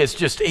 He is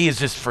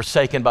just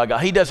forsaken by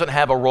God. He doesn't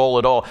have a role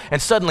at all.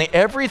 And suddenly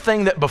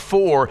everything that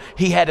before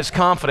he had his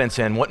confidence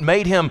in, what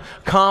made him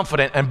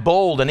confident and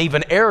bold and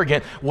even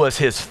arrogant was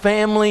his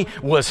family,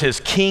 was his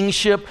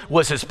kingship,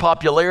 was his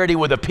popularity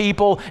with the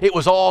people. It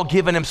was all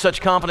giving him such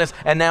confidence,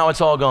 and now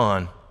it's all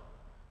gone.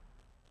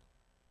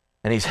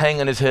 And he's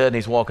hanging his head and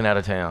he's walking out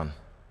of town.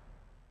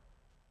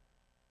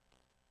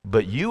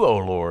 But you, O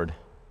Lord,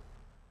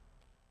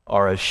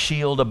 are a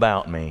shield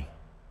about me.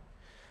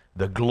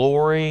 The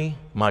glory,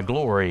 my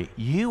glory,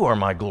 you are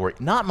my glory.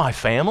 Not my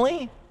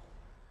family,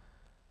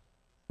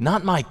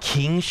 not my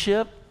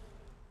kingship,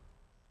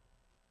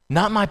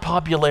 not my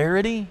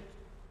popularity.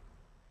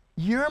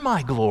 You're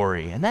my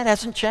glory, and that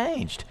hasn't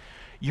changed.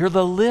 You're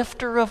the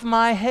lifter of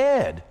my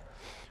head.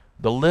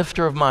 The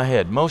lifter of my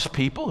head. Most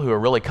people who are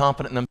really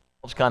confident in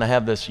themselves kind of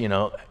have this,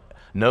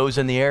 nose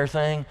in the air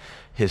thing.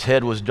 His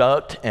head was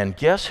ducked, and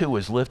guess who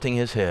was lifting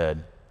his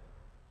head?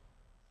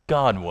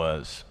 God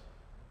was.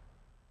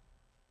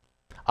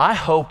 I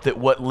hope that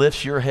what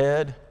lifts your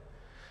head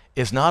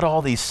is not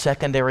all these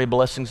secondary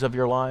blessings of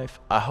your life.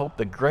 I hope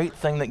the great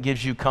thing that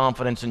gives you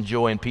confidence and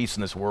joy and peace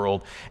in this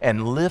world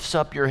and lifts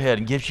up your head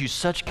and gives you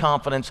such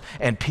confidence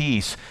and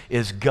peace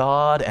is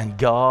God and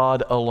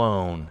God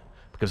alone.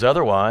 Because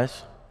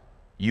otherwise,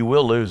 you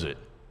will lose it.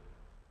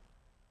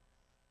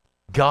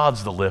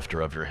 God's the lifter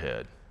of your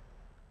head.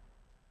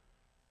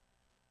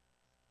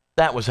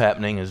 That was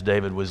happening as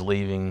David was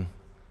leaving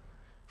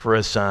for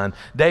his son.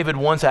 David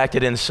once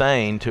acted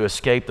insane to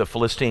escape the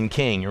Philistine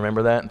king. You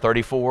remember that in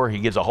 34? He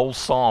gives a whole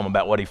psalm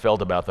about what he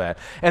felt about that.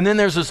 And then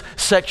there's this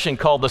section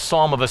called the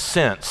Psalm of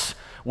Ascents,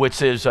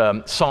 which is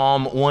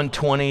Psalm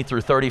 120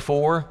 through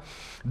 34.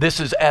 This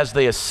is as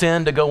they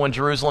ascend to go in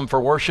Jerusalem for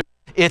worship.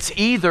 It's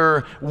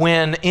either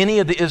when any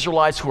of the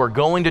Israelites who are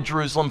going to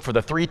Jerusalem for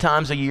the 3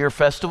 times a year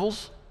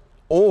festivals,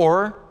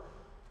 or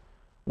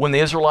when the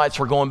Israelites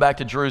were going back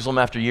to Jerusalem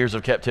after years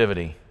of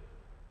captivity.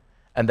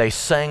 And they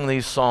sang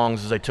these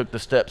songs as they took the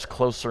steps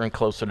closer and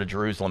closer to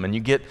Jerusalem. And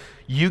you get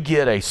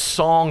a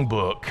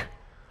songbook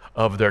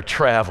of their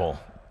travel.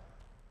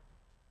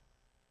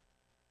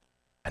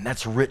 And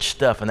that's rich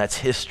stuff, and that's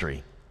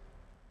history.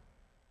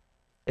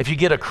 If you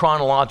get a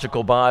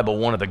chronological Bible,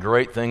 one of the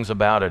great things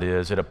about it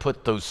is it'll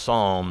put those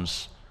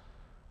Psalms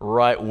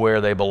right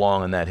where they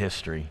belong in that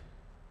history.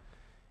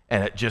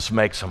 And it just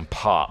makes them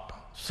pop.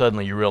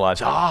 Suddenly you realize,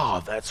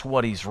 that's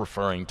what he's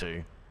referring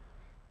to.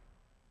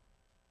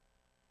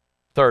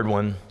 Third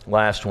one,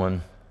 last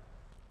one.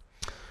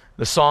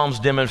 The Psalms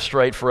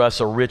demonstrate for us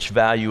a rich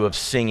value of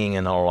singing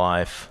in our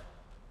life.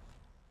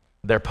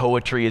 Their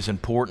poetry is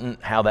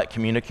important, how that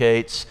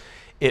communicates.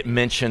 It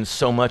mentions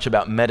so much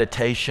about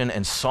meditation,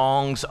 and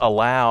songs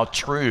allow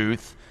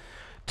truth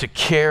to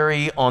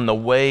carry on the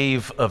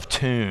wave of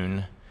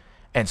tune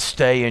and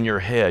stay in your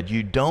head.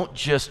 You don't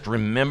just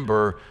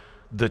remember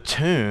the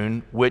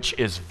tune, which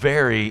is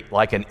very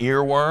like an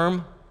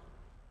earworm,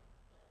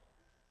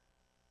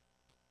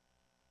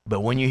 but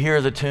when you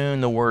hear the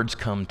tune, the words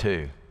come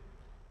too.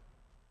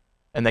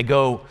 And they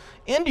go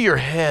into your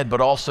head,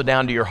 but also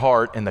down to your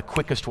heart in the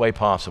quickest way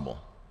possible.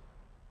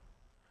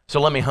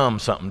 So let me hum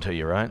something to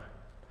you, right?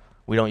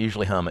 We don't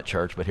usually hum at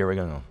church, but here we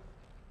go.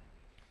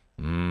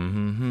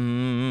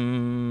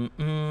 Mm-hmm,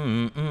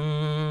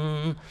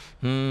 mm-hmm,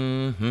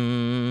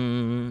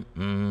 mm-hmm,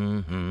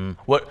 mm-hmm.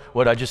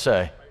 What'd I just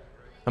say?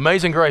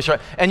 Amazing Grace, right?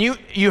 And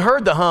you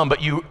heard the hum, but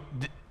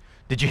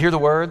did you hear the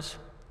words?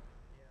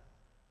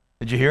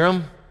 Did you hear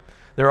them?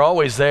 They're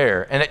always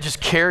there, and it just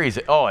carries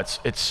it. Oh,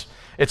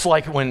 it's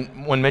like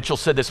when Mitchell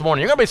said this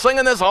morning, you're going to be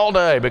singing this all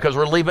day because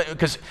we're leaving,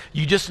 because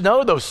you just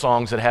know those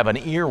songs that have an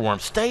earworm.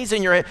 Stays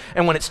in your head,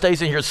 and when it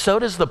stays in here, so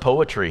does the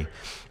poetry.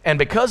 And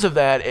because of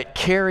that, it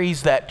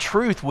carries that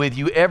truth with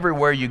you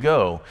everywhere you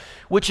go,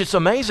 which is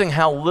amazing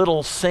how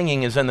little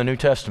singing is in the New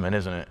Testament,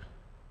 isn't it?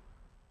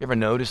 You ever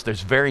notice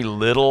there's very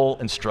little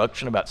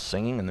instruction about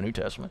singing in the New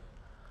Testament?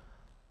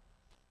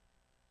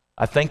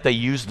 I think they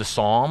use the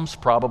Psalms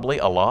probably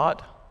a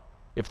lot.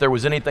 If there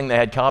was anything they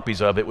had copies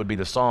of, it would be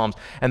the Psalms,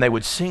 and they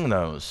would sing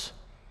those.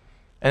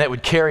 And it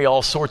would carry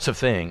all sorts of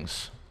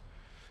things.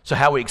 So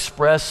how we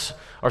express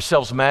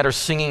ourselves matters.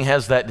 Singing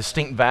has that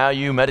distinct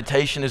value.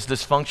 Meditation is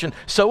this function.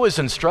 So is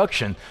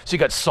instruction. So you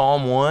got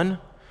Psalm 1,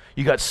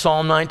 you got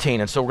Psalm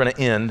 19, and so we're going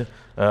to end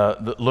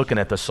looking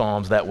at the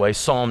Psalms that way.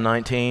 Psalm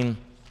 19,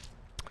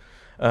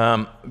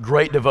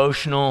 great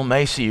devotional.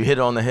 Macy, you hit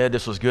it on the head.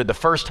 This was good. The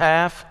first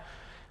half,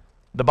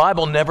 the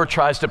Bible never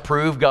tries to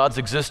prove God's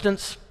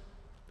existence.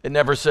 It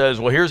never says,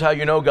 well, here's how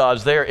you know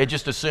God's there. It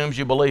just assumes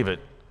you believe it.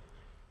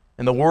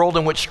 In the world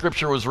in which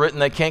Scripture was written,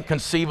 they can't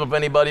conceive of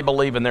anybody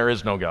believing there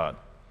is no God.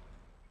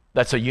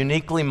 That's a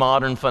uniquely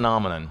modern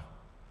phenomenon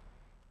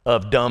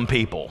of dumb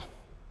people.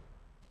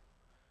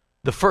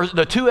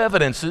 The 2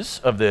 evidences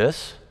of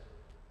this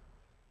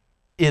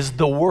is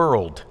the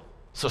world.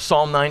 So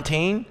Psalm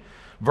 19,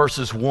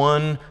 verses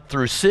 1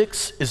 through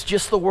 6 is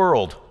just the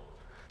world.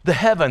 The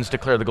heavens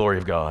declare the glory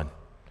of God.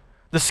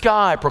 The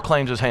sky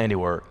proclaims his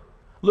handiwork.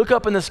 Look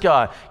up in the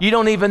sky. You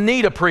don't even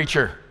need a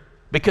preacher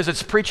because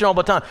it's preaching all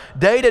the time.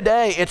 Day to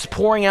day, it's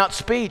pouring out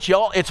speech.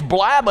 Y'all, it's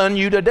blabbing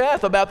you to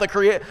death about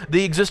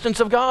the existence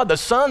of God. The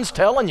sun's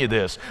telling you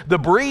this. The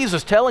breeze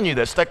is telling you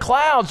this. The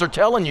clouds are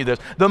telling you this.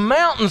 The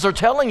mountains are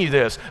telling you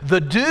this. The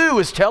dew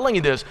is telling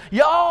you this.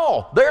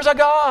 Y'all, there's a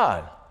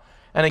God.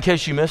 And in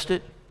case you missed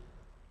it,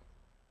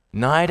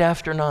 night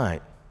after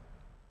night,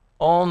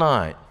 all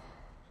night,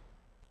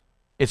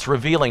 it's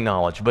revealing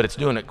knowledge, but it's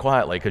doing it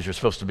quietly because you're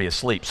supposed to be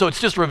asleep. So it's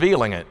just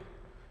revealing it.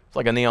 It's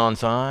like a neon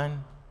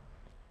sign.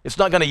 It's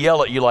not going to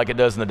yell at you like it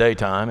does in the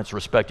daytime. It's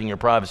respecting your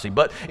privacy.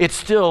 But it's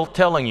still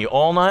telling you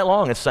all night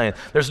long. It's saying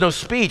there's no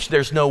speech,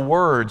 there's no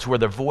words where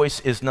their voice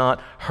is not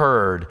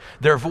heard.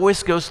 Their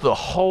voice goes to the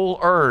whole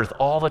earth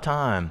all the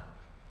time.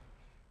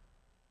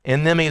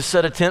 In them he has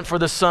set a tent for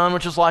the sun,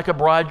 which is like a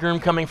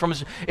bridegroom coming from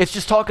his... It's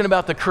just talking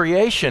about the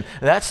creation.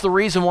 That's the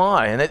reason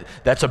why. And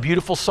that's a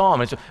beautiful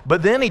psalm.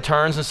 But then he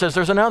turns and says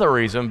there's another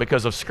reason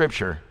because of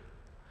Scripture.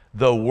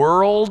 The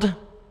world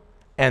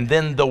and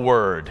then the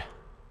Word.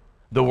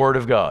 The Word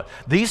of God.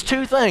 These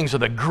two things are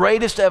the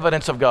greatest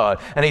evidence of God.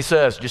 And he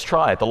says, just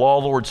try it. The law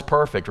of the Lord's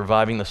perfect,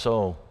 reviving the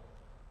soul.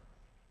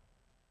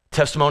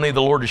 Testimony of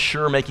the Lord is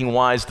sure, making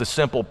wise the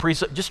simple.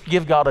 Precept, just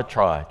give God a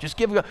try.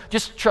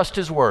 Just trust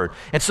his word.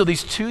 And so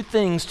these two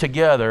things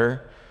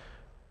together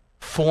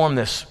form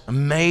this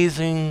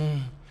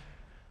amazing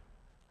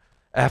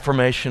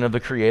affirmation of the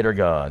Creator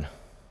God.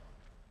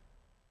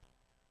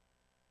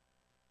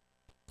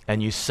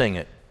 And you sing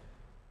it.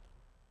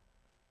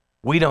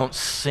 We don't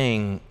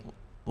sing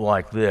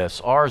like this.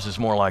 Ours is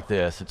more like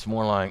this. It's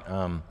more like,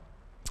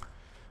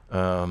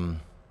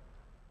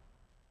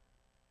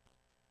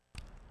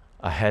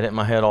 I had it in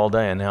my head all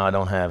day and now I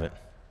don't have it.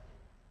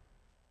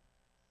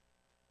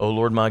 O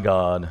Lord my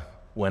God,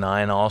 when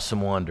I in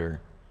awesome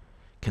wonder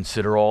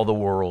consider all the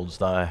worlds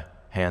thy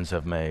hands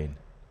have made,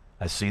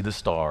 I see the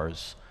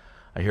stars,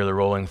 I hear the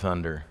rolling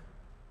thunder.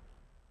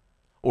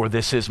 Or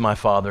this is my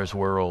Father's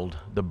world,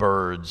 the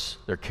birds,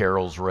 their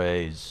carols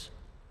raise.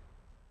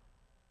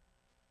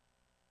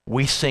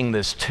 We sing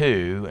this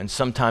too, and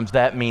sometimes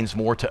that means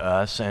more to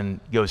us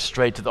and goes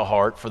straight to the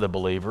heart for the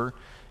believer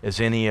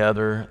as any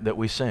other that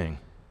we sing.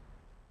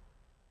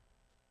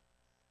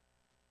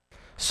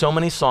 So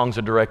many songs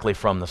are directly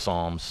from the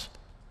Psalms.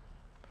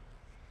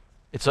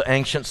 It's an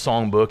ancient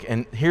songbook,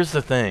 and here's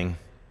the thing.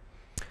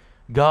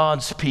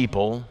 God's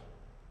people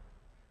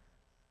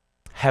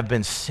have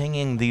been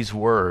singing these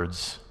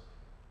words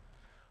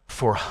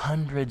for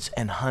hundreds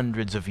and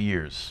hundreds of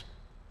years.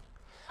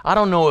 I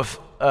don't know if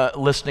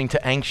listening to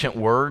ancient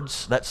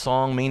words, that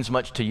song means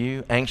much to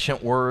you.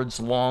 Ancient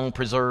words long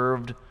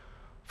preserved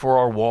for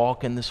our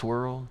walk in this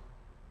world.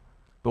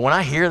 But when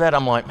I hear that,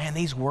 I'm like, man,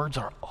 these words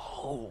are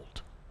old.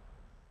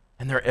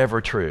 And they're ever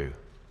true.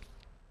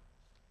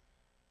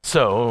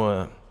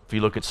 So, if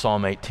you look at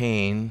Psalm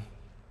 18,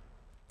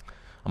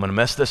 I'm going to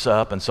mess this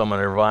up, and so I'm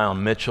going to rely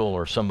on Mitchell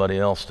or somebody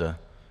else to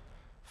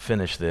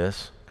finish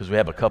this, because we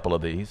have a couple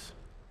of these.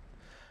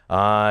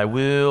 I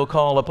will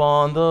call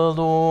upon the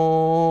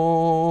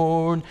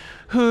Lord,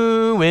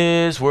 who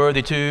is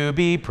worthy to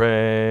be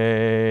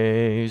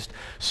praised.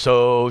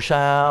 So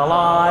shall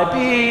I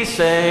be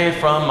saved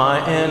from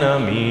my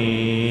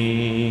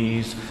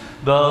enemies.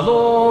 The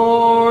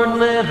Lord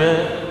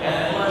liveth,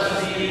 and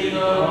blessed be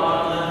the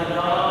rock of the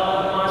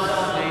God, my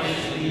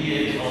salvation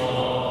be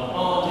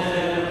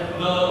exalted. The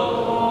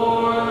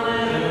Lord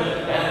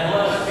liveth, and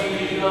blessed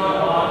be the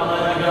rock of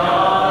the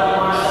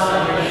God, my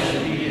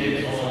salvation be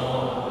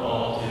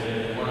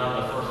exalted. We're not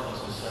the first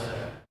ones to say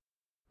that.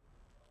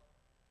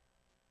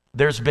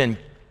 There's been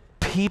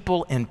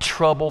people in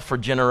trouble for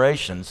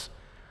generations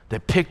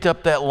that picked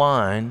up that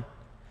line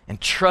and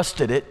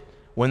trusted it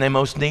when they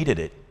most needed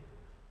it.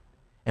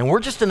 And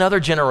we're just another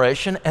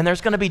generation, and there's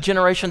going to be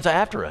generations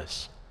after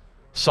us.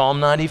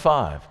 Psalm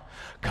 95.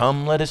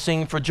 Come, let us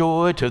sing for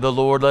joy to the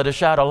Lord. Let us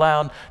shout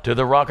aloud to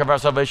the rock of our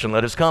salvation.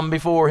 Let us come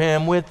before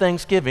him with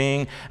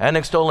thanksgiving and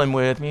extol him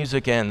with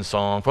music and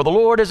song. For the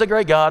Lord is a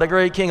great God, a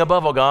great King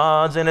above all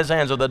gods. In his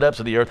hands are the depths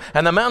of the earth,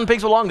 and the mountain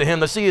peaks belong to him.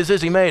 The sea is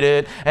his, he made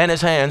it, and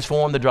his hands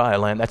formed the dry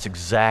land. That's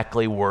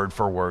exactly word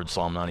for word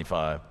Psalm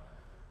 95.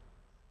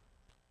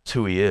 It's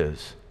who he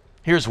is.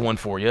 Here's one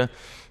for you.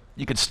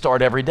 You could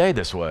start every day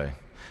this way.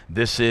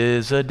 This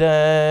is a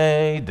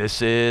day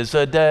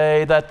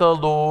that the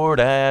Lord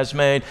has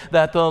made,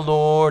 that the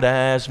Lord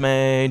has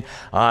made.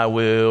 I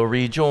will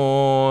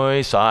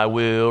rejoice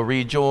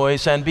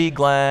and be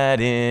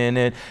glad in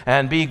it,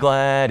 and be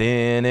glad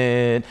in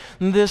it.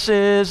 This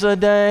is a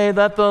day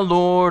that the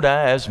Lord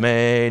has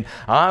made.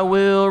 I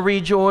will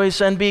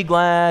rejoice and be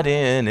glad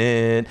in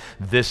it.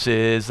 This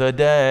is the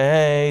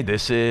day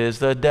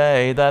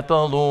that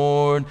the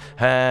Lord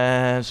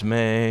has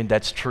made.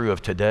 That's true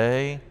of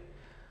today.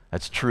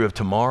 That's true of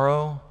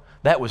tomorrow.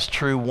 That was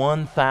true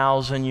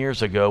 1,000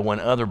 years ago when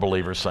other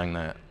believers sang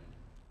that.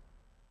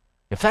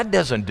 If that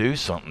doesn't do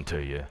something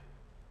to you,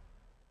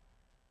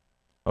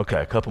 okay,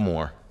 a couple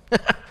more.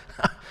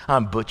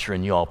 I'm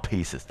butchering you all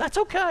pieces. That's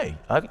okay.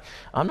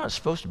 I'm not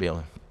supposed to be able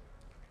to.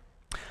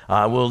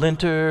 I will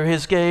enter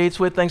his gates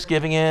with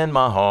thanksgiving in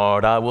my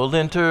heart. I will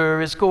enter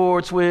his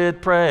courts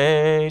with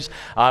praise.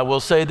 I will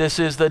say, this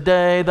is the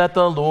day that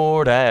the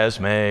Lord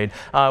has made.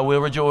 I will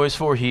rejoice,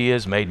 for he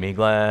has made me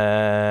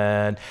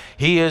glad.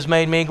 He has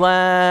made me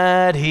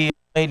glad. He has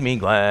made me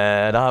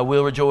glad. I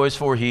will rejoice,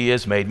 for he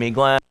has made me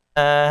glad.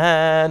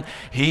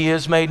 He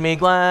has made me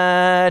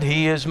glad.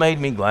 He has made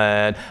me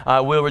glad.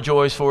 I will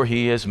rejoice, for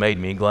he has made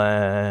me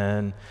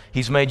glad.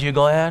 He's made you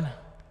glad?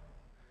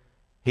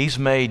 He's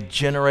made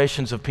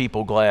generations of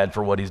people glad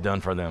for what he's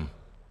done for them.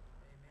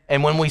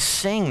 And when we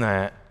sing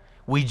that,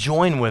 we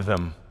join with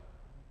them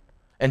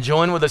and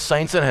join with the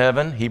saints in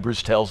heaven,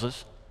 Hebrews tells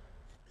us,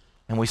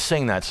 and we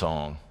sing that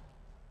song.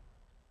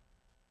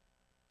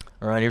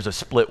 All right, here's a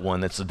split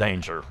one that's a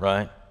danger,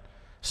 right?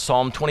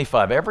 Psalm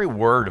 25, every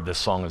word of this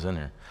song is in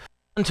here.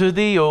 Unto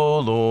thee, O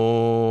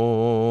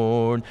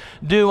Lord,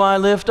 do I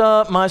lift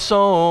up my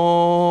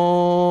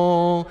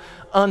soul.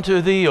 Unto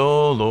thee,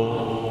 O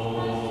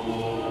Lord.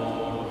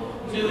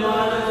 Do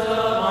I lift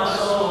up my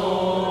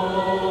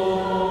soul,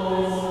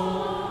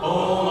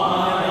 oh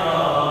my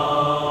God?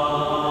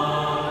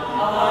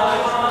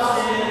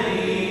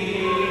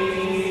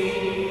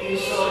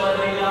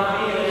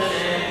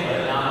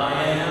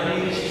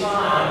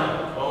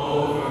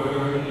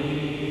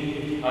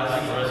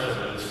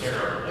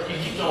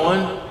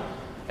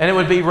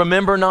 be,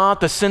 remember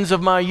not the sins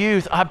of my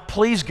youth.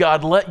 Please,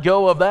 God, let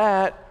go of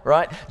that,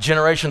 right?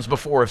 Generations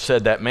before have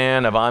said that,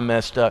 man, have I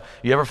messed up.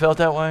 You ever felt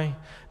that way?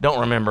 Don't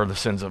remember the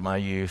sins of my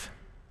youth.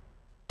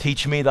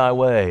 Teach me thy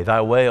way,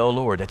 O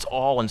Lord. That's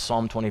all in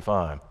Psalm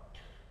 25.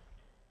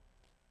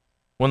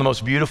 One of the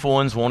most beautiful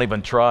ones won't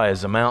even try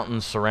is the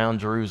mountains surround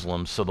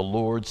Jerusalem, so the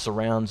Lord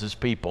surrounds his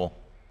people.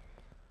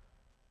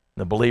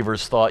 The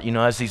believers thought,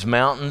 as these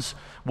mountains,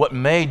 what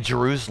made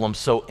Jerusalem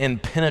so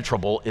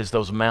impenetrable is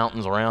those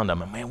mountains around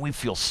them. And man, we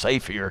feel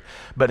safe here,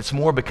 but it's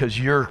more because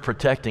you're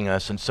protecting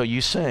us. And so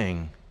you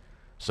sing,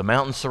 so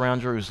mountains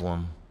surround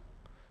Jerusalem,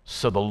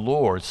 so the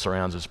Lord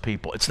surrounds his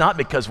people. It's not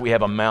because we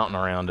have a mountain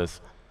around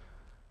us.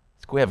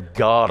 It's because we have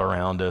God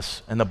around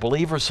us. And the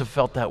believers have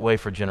felt that way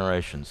for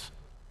generations.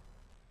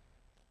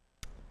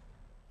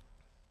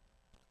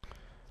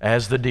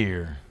 As the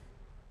deer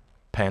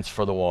pants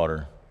for the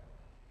water,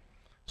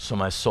 so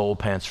my soul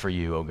pants for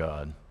you, O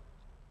God.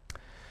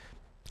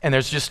 And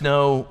there's just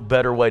no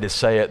better way to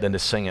say it than to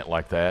sing it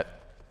like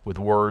that, with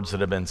words that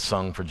have been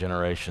sung for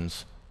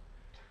generations.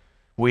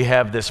 We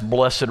have this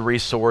blessed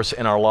resource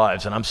in our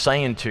lives, and I'm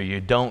saying to you,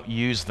 don't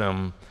use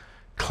them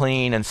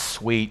clean and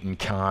sweet and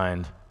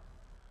kind.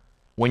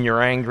 When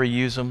you're angry,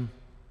 use them.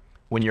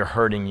 When you're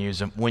hurting, use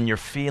them. When you're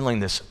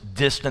feeling this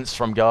distance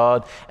from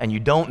God and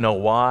you don't know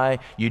why,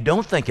 you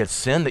don't think it's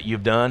sin that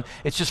you've done,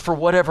 it's just for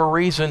whatever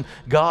reason,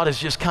 God is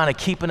just kind of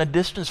keeping a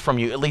distance from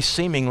you, at least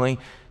seemingly.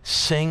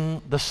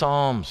 Sing the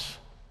Psalms.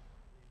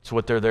 It's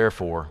what they're there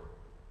for.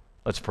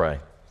 Let's pray.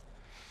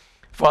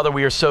 Father,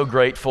 we are so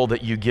grateful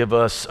that you give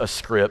us a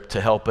script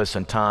to help us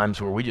in times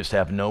where we just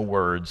have no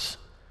words.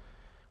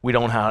 We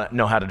don't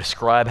know how to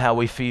describe how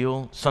we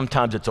feel.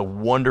 Sometimes it's a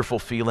wonderful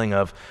feeling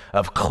of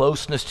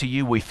closeness to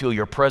you. We feel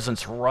your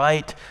presence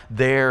right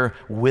there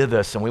with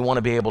us, and we want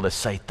to be able to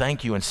say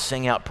thank you and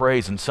sing out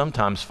praise. And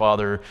sometimes,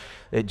 Father,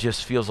 it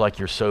just feels like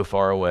you're so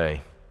far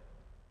away.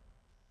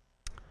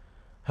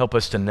 Help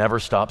us to never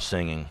stop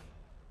singing.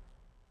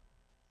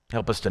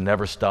 Help us to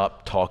never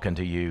stop talking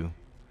to you.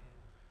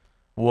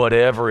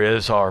 Whatever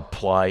is our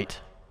plight,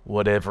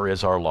 whatever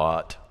is our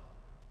lot,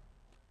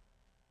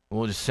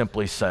 we'll just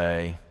simply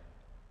say,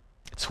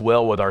 it's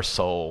well with our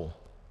soul,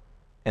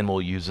 and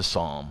we'll use a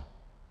psalm.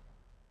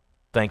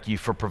 Thank you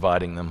for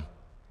providing them.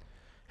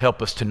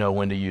 Help us to know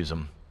when to use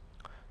them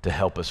to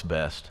help us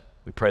best.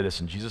 We pray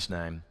this in Jesus'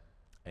 name.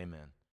 Amen.